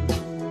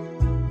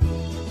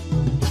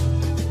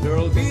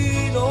 There'll be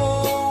no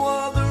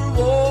other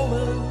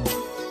woman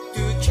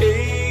to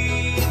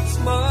change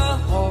my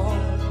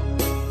heart,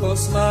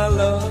 'cause my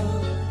love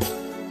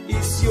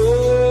is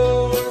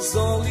yours,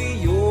 only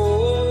yours.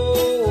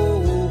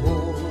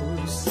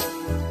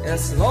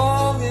 As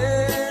long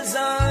as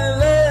I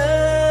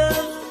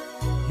live,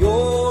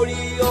 you're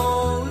the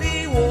only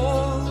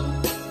one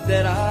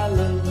that I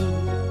love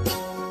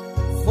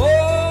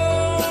forevermore.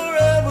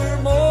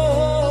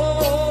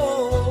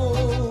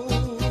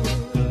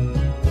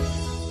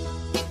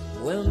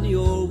 When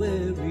you're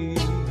weary,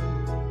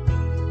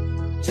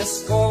 just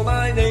call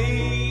my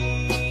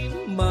name,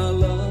 my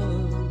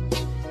love,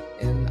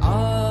 and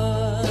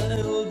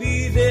I'll be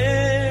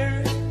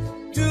there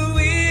to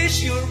wish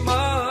you're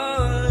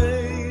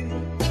mine.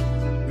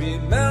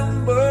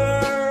 Remember,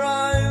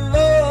 I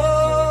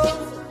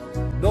love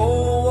no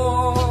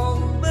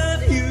one but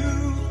you,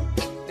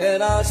 and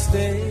I'll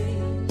stay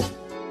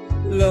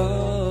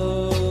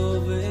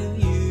loving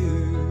you,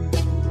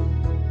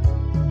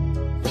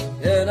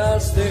 and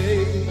I'll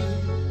stay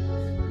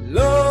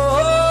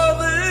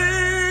loving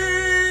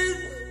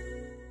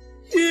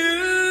you.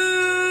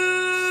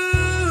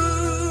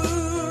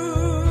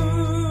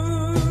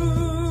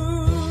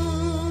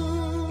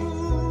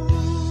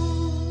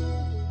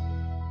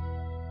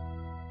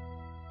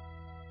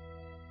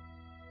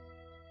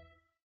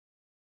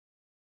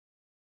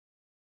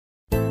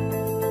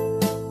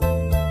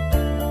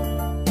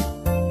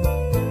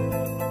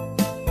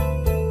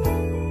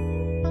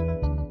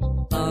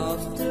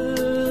 After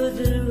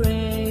the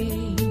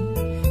rain,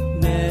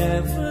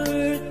 never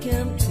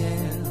can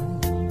tell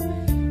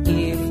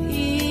if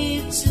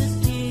it's a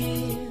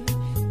tear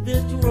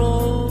that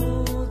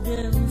rolled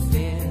and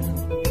fell.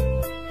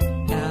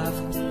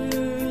 After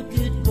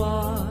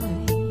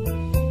goodbye,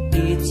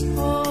 it's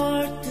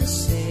hard to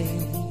say.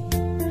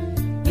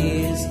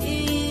 Is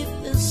it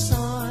a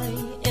sigh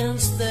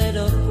instead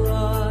of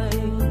cry?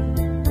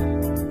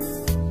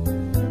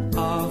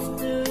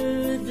 After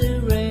the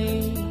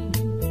rain,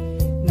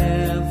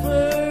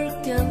 never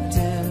can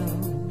tell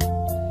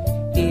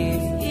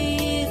if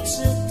it's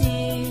a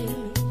tear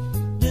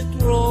that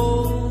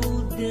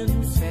rolled and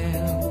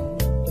fell.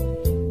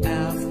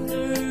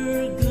 After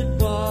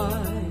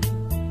goodbye,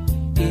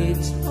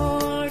 it's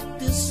hard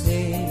to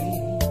say.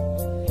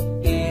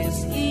 Is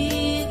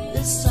it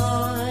a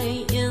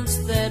sigh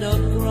instead of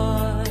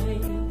cry?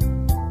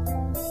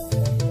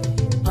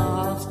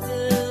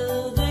 After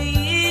the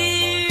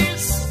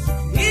years,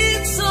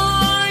 it's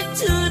hard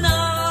to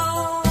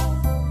know.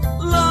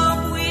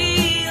 Love,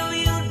 will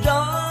you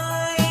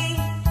die?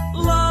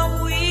 Love,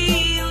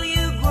 will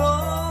you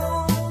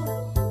grow?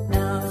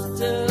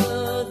 After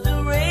the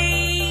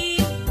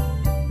rain,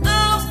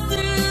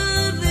 after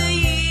the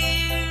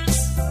years,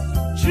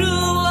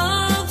 true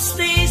love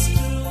stays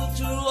true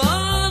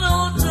throughout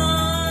all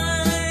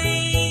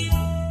time.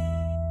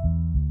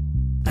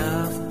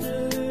 After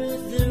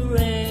the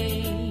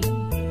rain,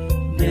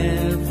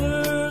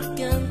 never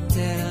can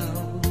tell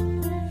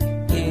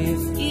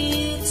if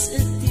it's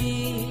a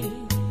tear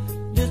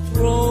that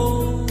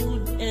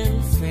rolled and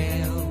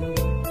fell.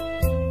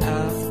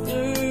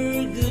 After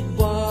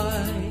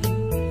goodbye,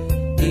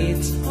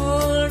 it's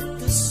hard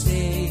to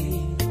say.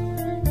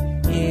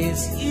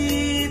 Is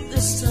it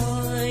a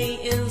sigh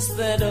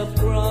instead of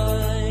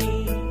cry?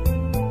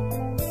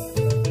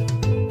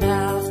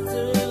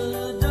 After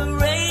the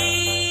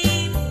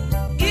rain,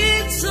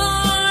 it's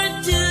hard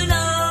to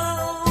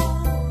know.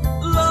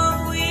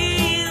 Love,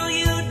 will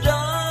you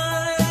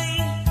die?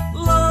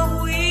 Love,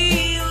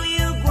 will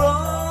you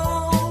grow?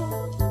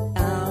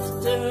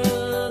 After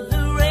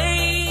the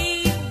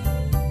rain,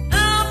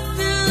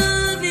 after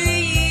the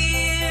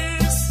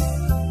years,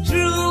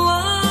 true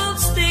love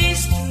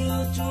stays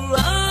true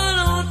throughout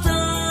all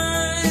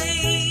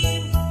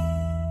time.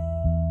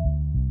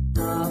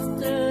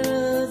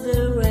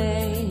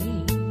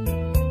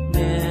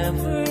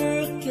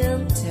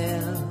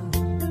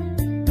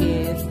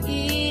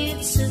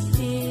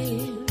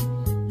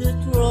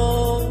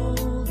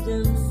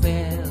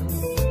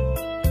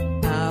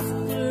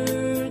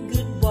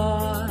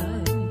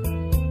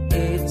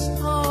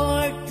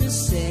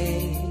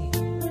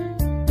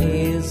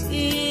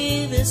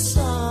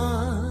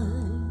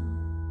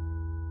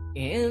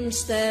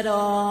 instead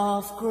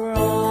of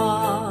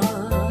cry.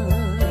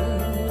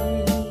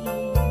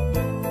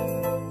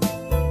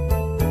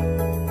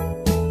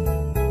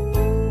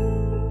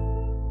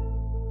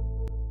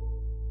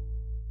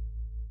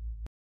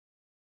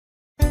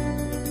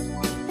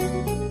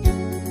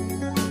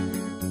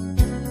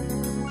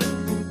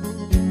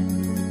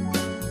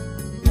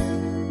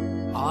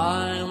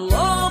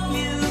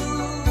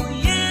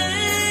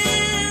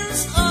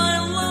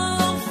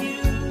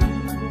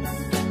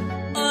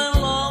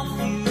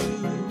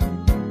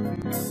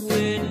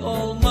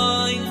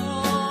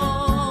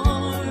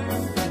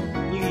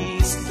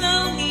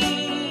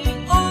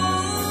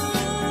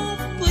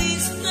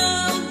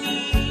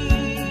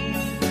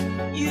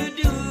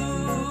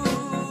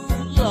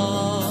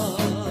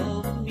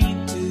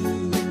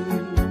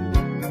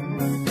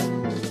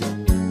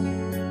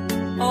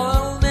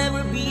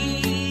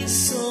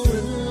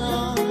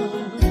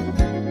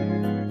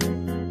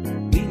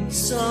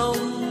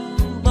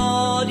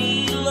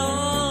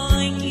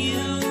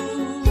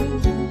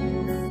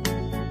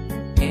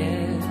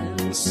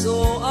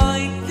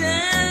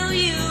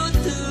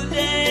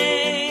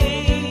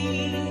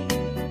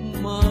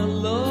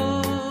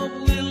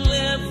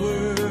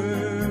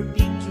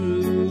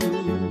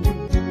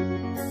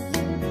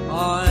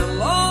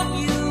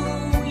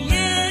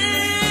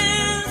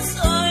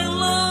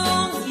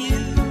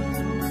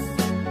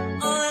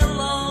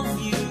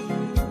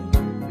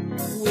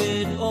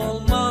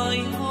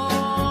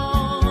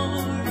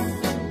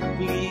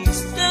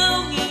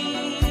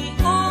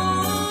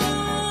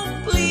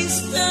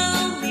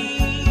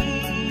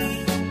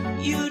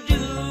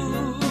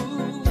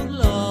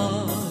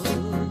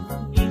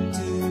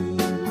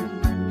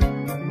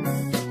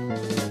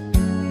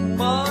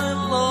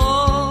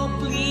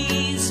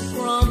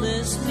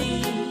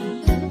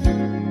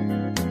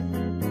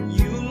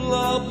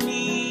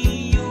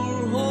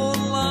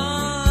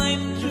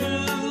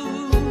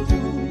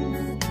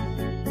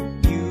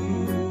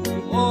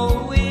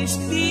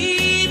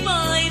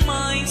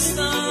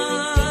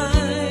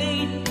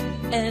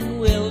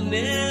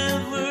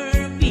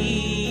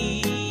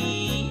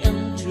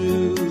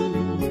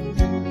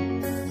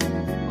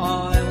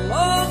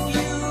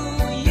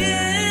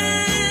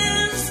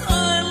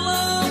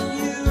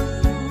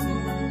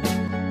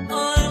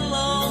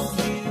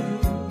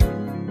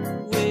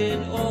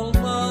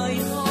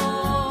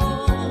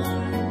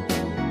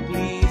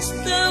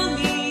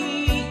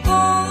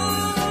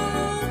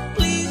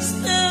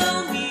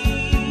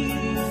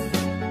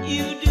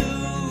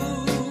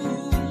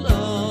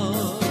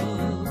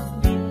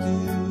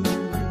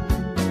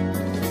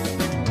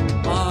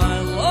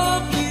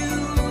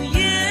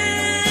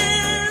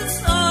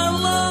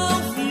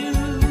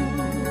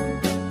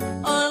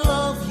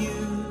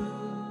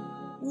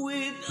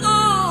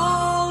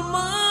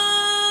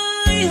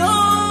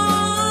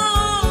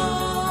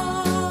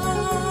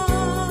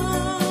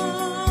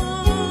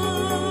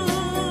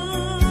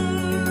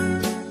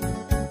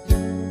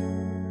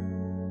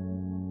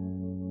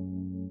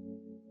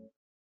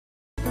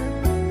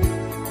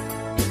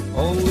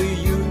 Only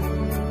you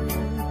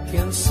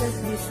can set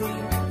me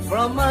free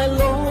from my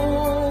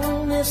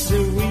long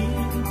misery,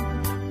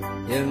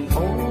 and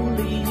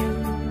only you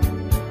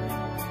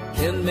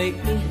can make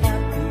me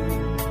happy.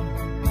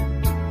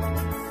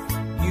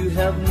 You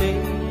have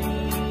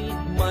made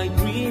my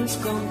dreams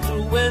come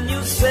true when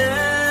you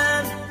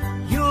said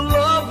you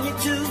love me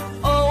too.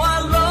 Oh, I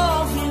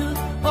love you.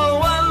 Oh,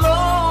 I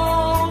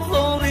love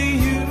only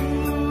you.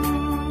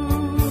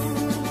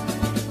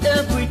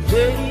 Every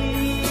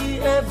day,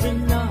 every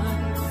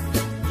night,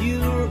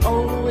 you're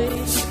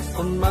always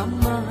on my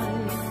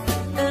mind,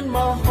 and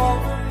my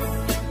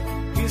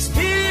heart is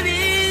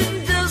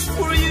beating just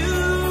for you.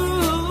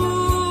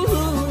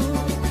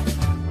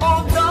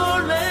 Oh,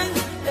 darling,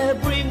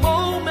 every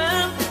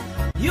moment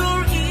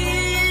you're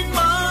in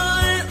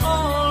my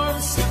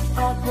arms,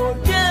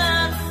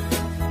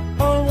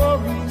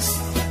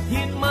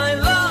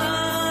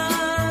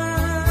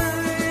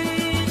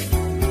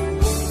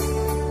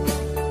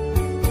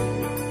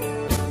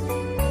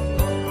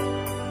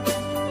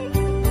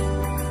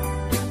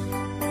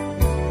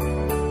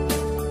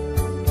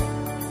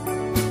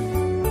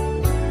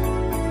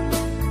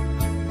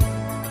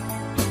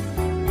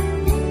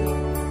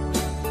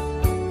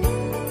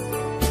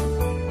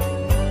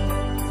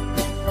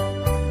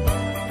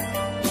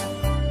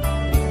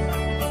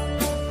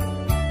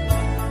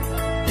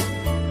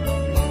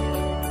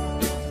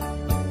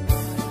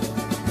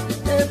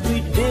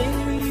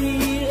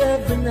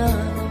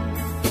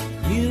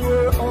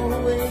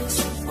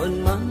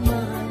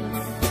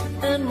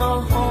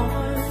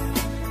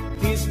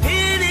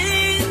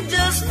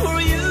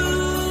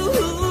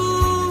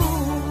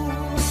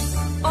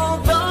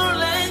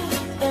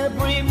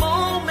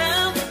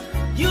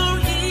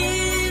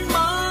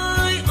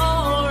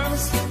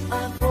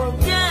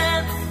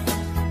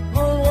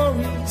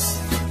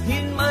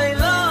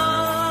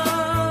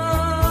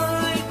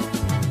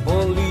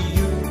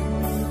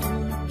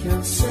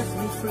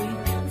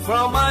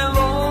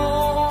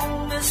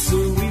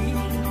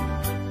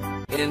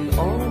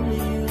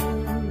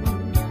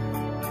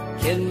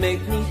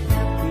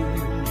 happy.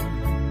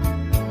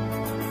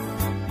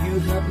 You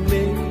have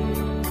made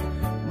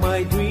my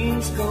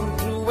dreams come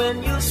true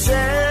when you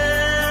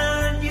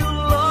said you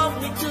love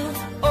me too.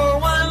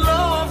 Oh, I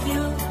love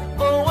you.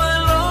 Oh, I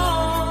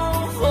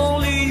love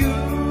only you.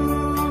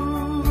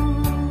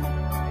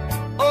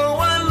 Oh,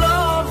 I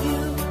love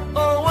you.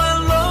 Oh, I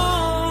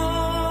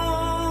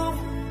love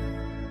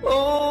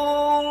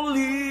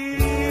only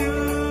you.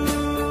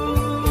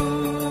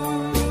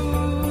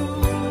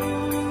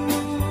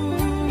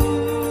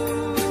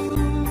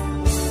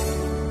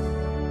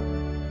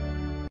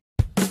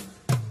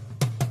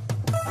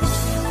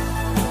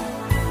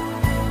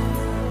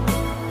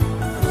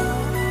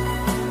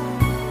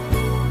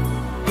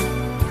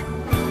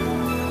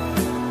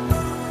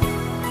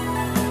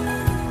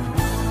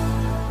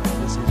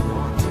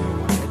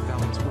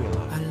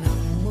 Alam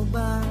mo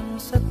bang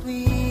sa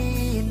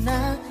tuwin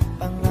na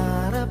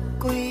pangarap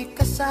ko'y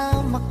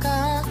kasama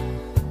ka,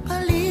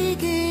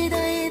 paligid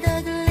ay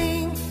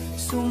dagling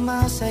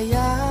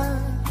sumasaya.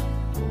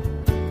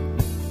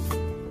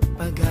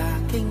 Pag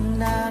aking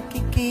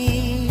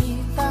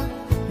nakikita,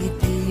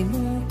 ngiti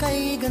mong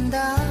kay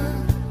ganda,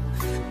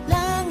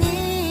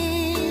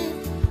 langit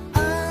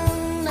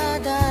ang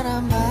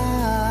nadarama.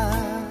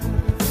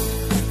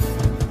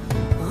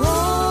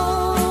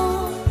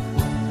 Oh,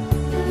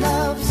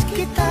 loves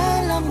kita,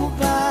 alam mo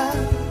ba?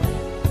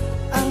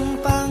 Ang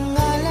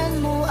pangalan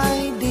mo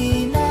ay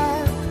di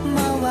na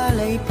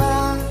mawalay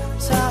pa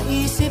sa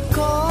isip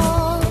ko.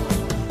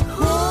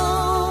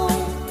 Oh,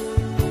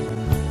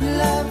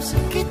 loves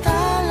kita,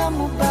 alam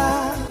mo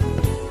ba?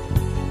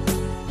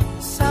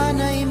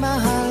 Sana'y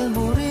mahal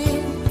mo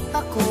rin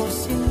ako,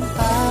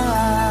 sinta.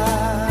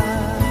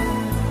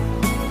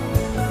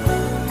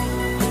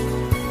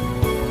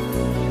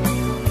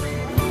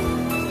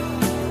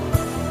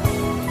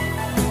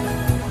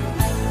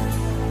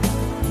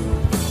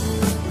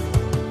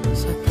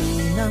 Sa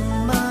tinang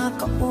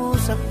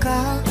makausap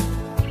ka,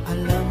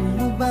 alam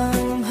mo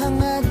bang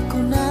hangad ko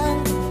ng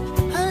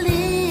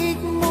halik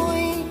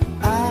mo'y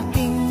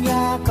aking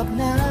yakap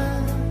na.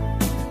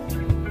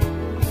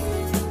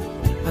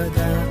 Pag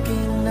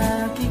aking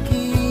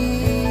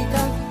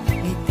nakikita,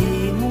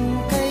 ngiti mong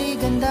kay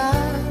ganda,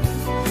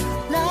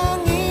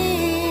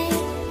 langit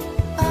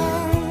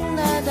ang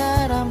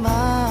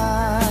nadarama.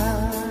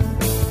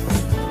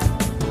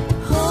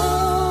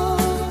 Oh,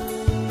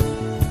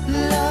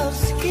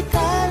 loves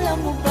kita, alam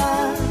mo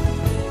ba?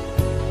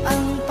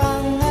 Ang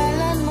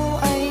pangalan mo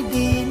ay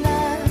di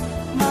na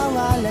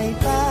mawalay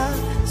pa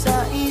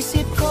sa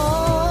isip ko.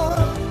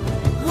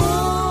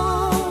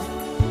 Oh,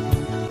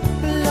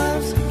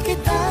 loves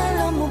kita,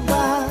 alam mo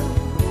ba?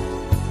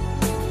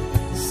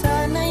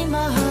 Sana'y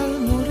mahal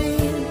mo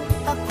rin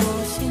ako,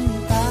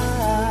 sinta.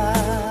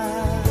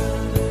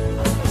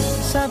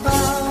 Sa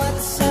bawat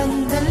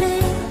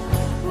sandali,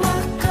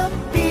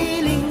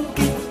 makapiling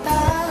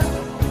kita.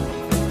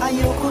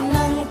 Ayoko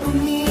nang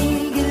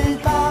tumigil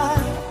pa.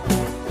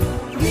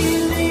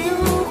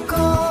 Biliw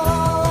ko.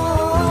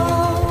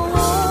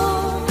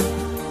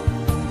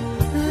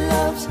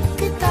 Loves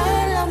kita,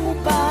 alam mo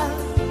ba?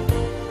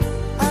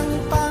 Ang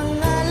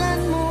pangalan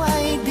mo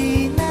ay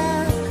di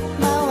na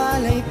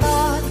mawalay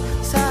pa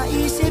sa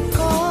isip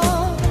ko.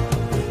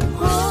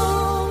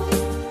 Oh,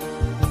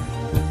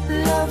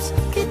 loves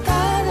kita,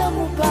 alam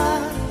mo ba?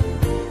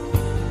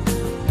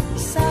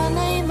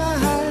 Sana'y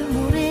mahal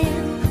mo rin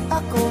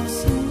ako,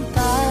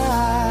 sinta.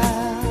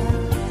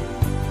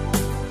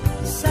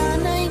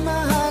 Sana'y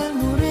mahal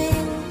mo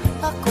rin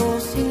ako,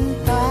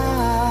 sinta.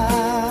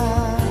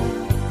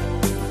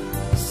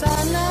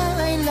 Sana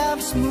ay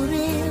loves mo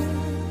rin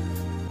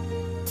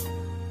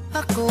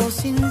ako,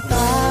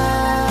 sinta.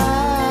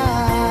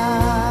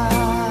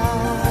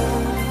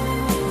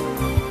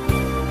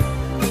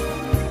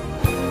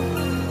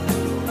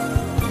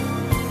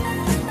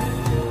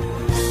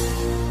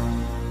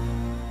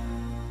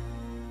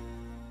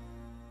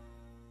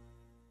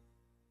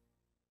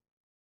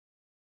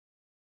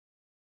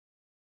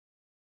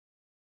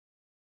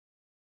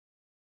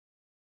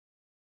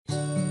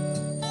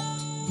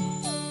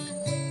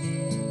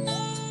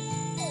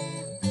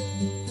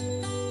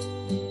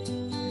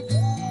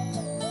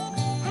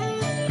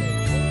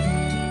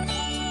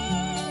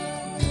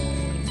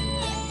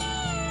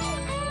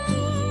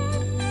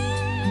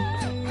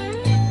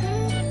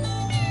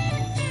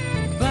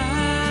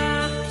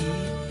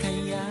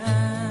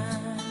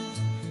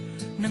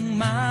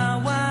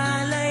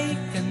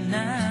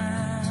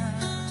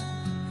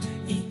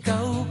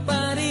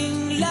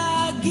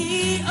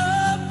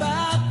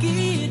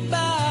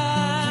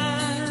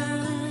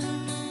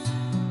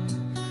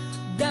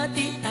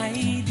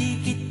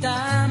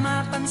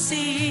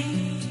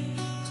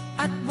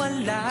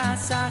 wala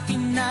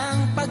sa'kin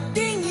ng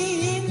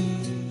pagtingin.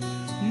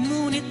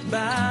 Ngunit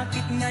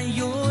bakit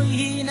ngayon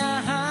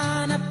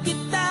hinahanap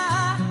kita?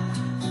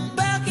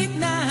 Bakit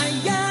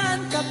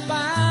nahayaan ka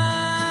pa?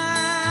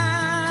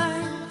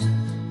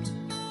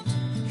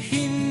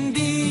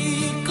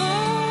 Hindi ko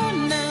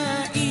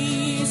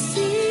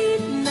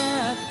naisip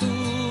na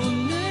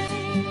tunay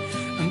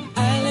ang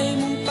alay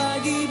mong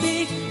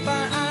pag-ibig.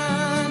 Paano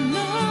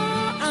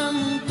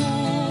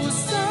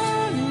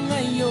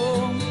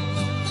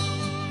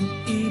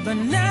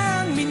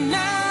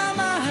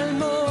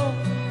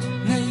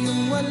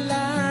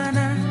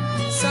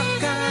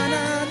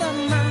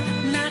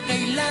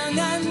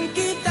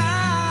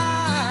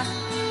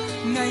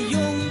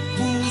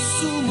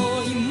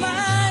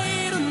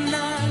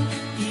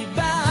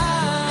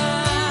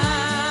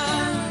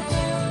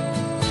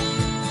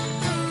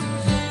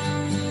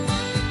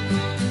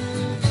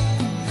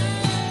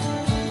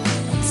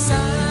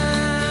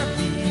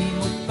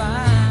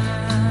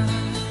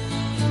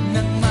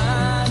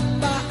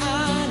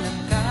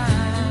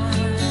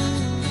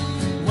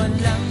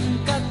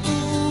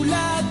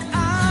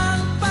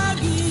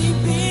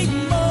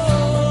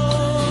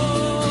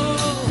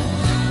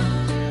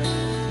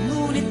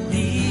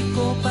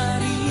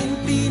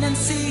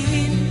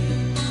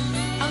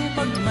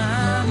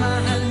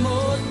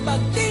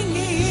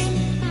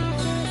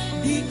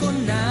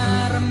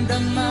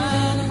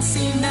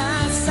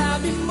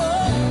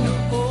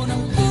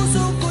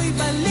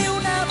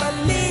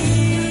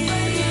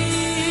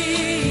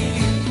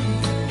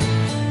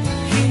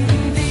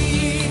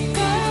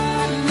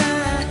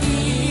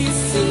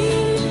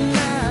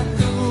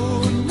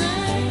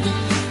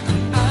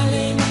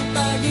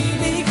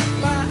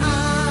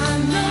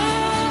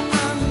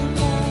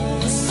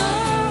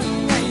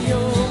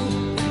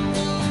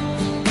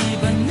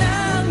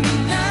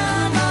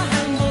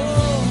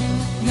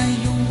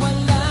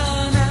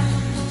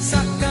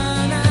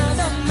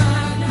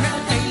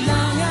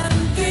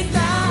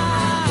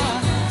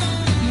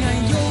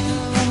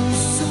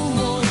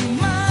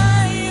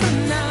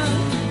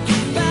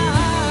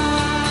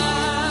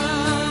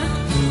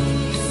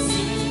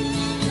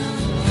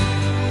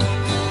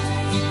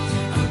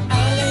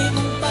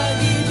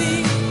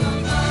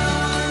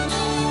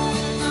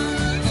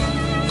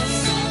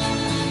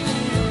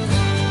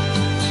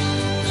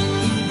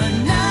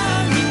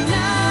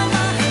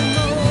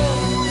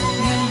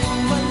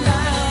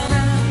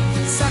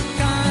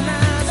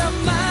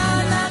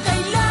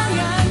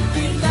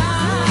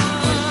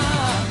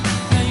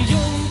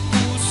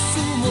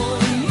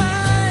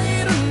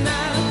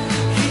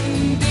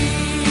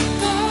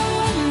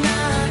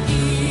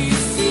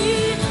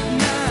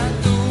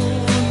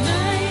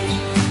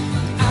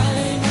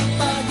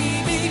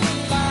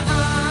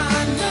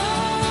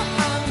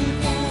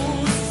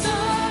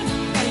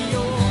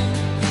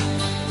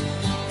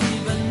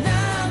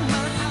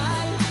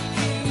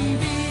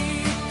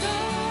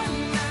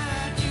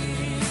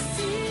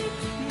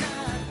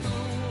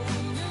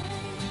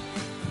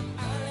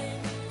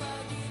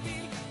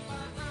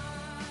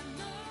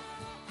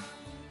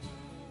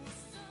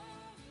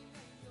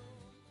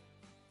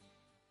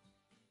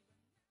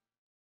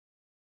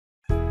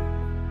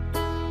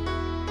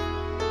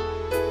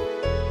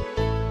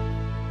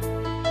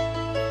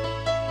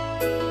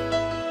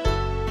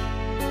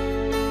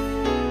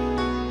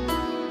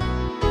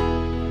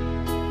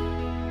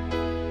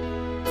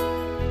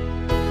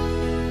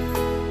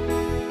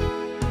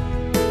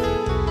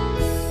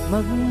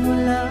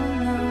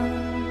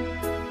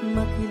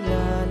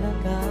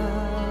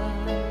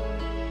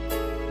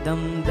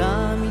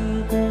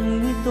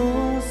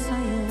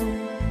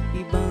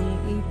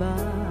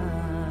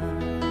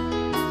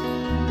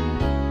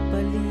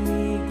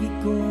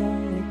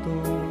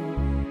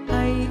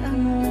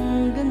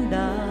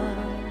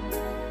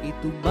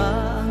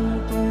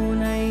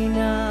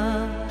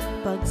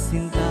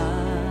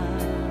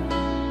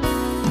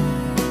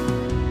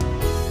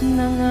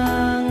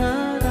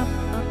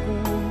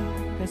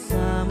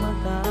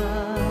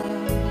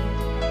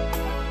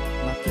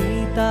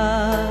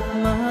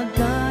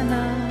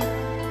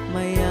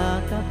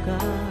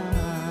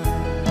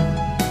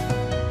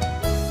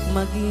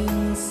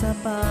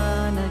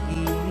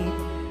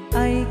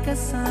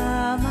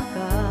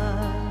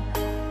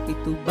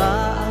Ito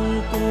ba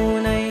ang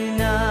tunay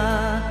na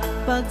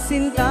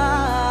pagsinta?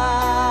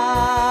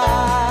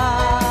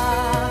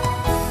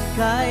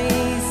 Kay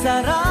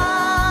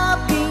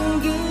sarap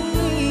pinggin,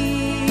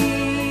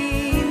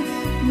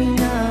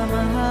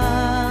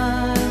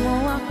 minamahal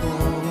mo ako,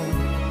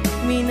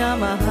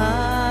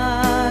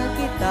 minamahal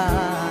kita.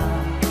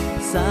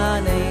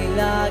 Sana'y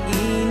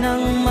lagi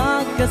nang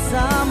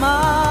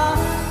magkasama,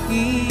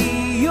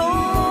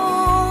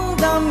 iyong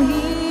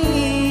damhin,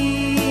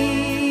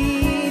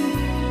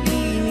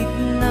 init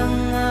ng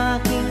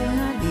aking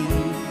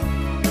halik,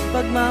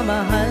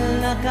 pagmamahal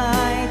na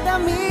kay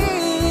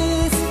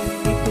tamis.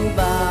 Ito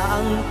ba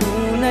ang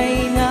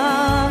tunay na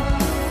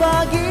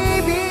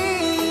pag-ibig?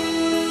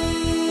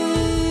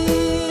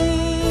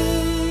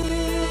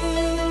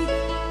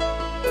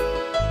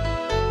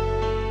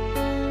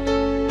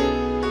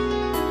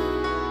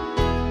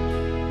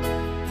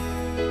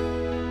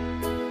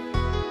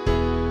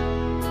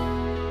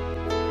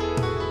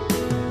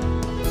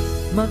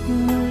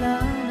 Magmula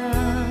na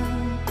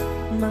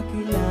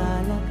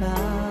makilala ka,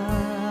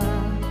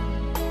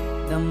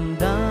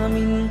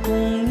 damdamin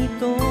kong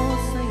ito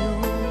sa'yo,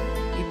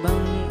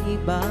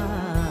 ibang-iba.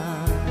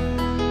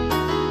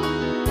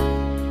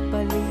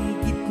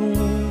 Paligid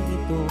kong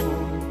ito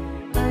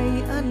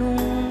ay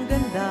anong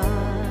ganda.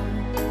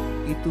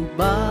 Ito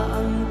ba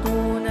ang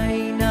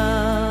tunay na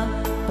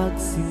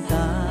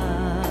pagsinta?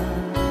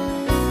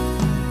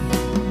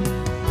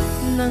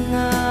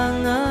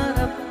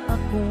 Nangangarap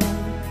akong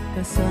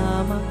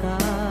kasama ka,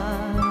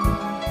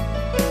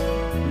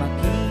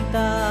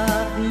 makita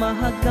at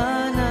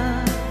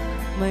mahagana,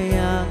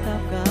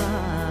 mayakap ka,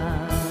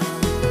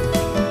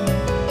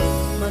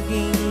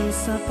 maging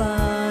sa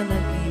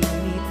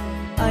panaginip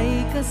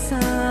ay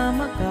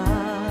kasama ka.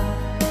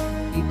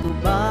 Ito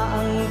ba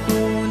ang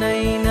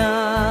tunay na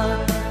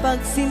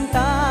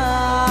pagsinta?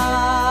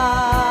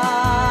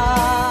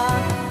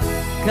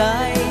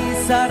 Kay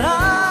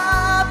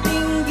sarap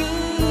pinggin,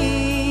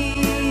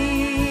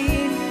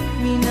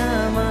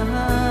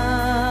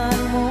 minamahal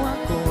mo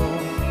ako,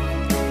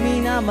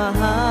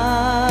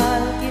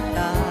 minamahal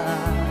kita.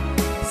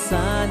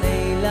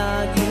 Sana'y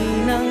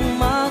lagi nang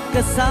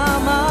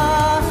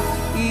magkasama,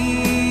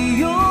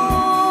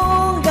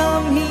 iyong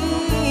damhin,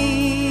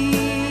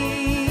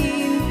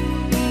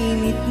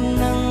 init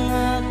ng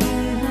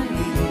aking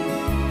halik,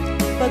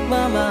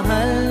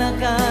 pagmamahal na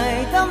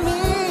kay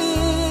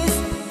tamis.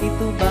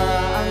 Ito ba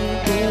ang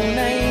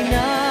tunay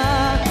na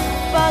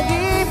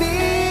pag-ibig?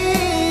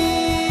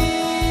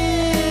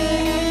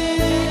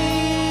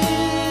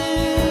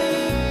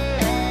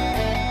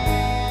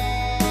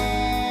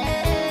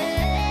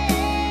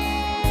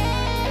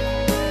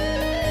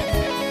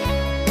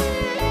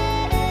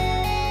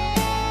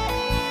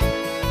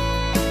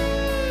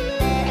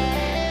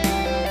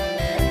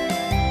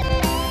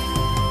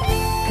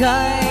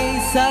 Kay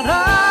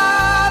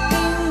sarap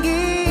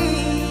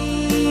pinggin,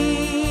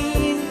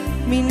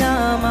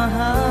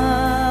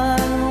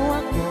 minamahal mo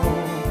ako,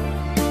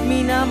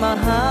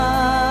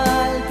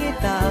 minamahal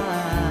kita.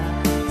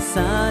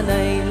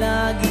 Sana'y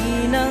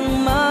lagi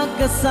nang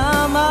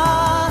magkasama,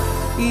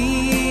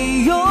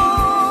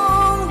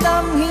 iyong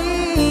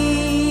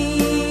damhin,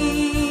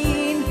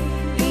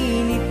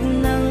 init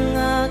ng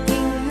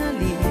aking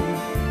halik,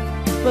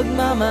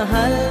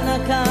 pagmamahal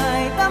na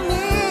kay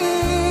tamis.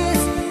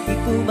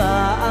 Ito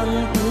ba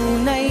ang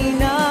tunay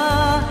na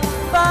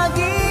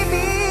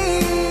pag-ibig?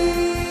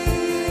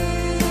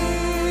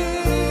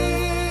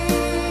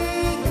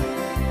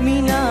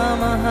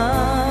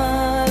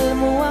 Minamahal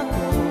mo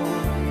ako,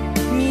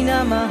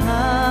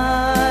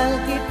 minamahal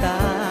kita.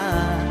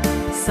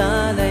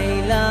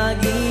 Sana'y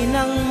lagi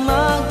nang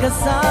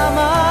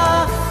magkasama,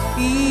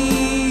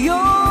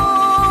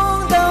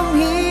 iyong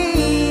damhin,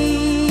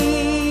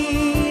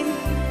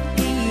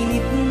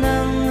 init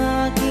ng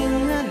aking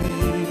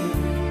halik,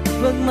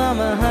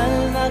 pagmamahal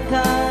na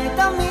kay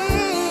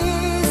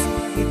tamis.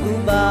 Ito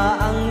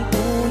ba ang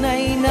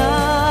tunay na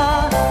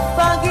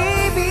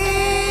pag-ibig?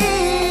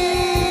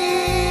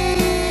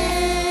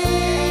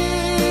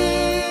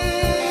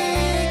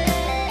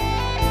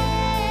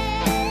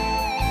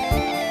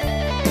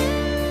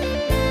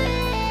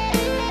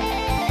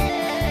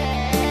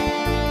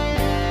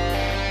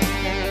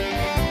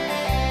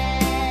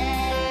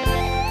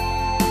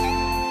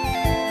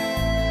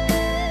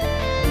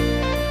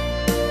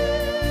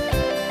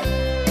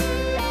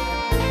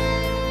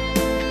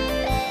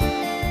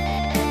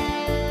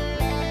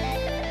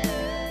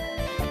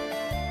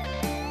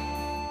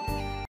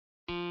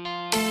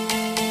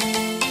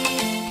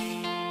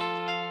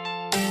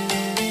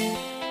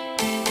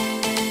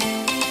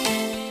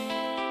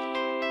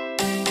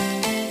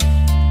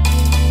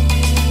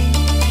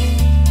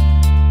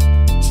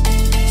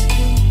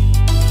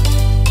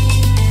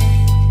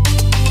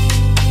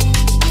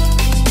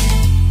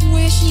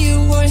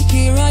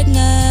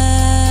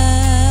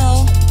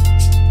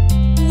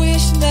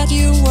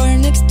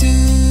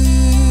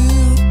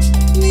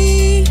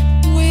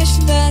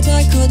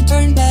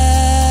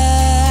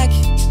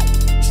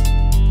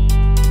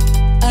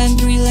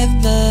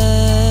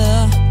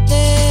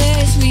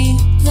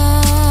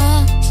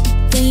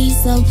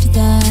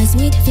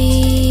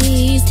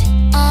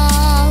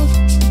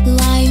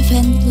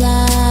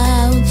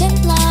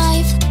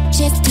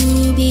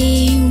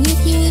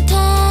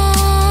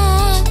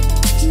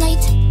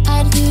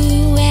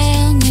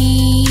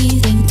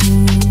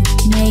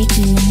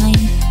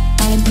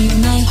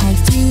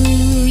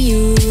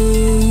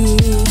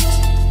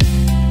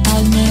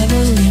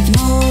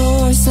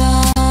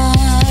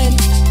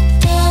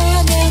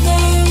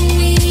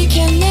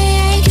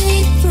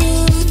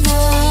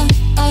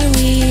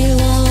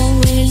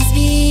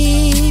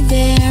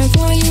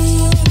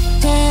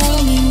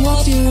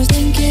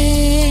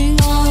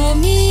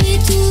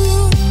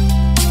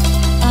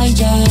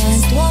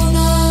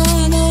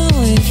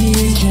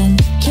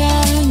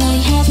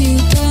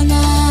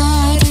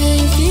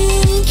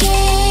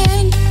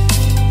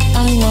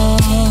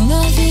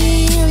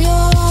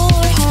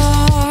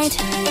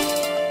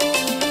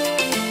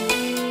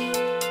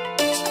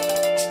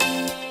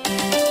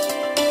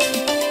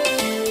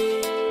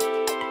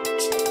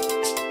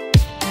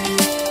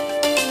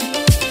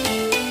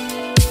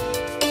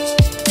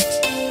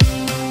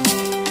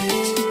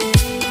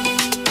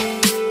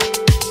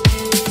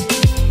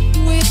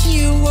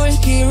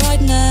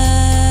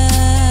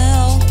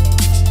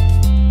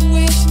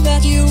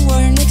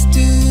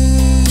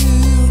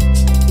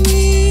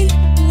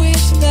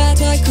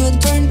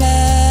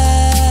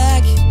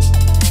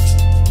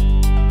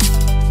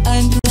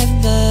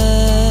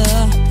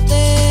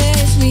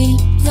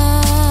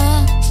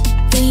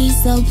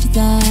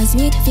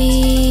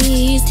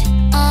 feel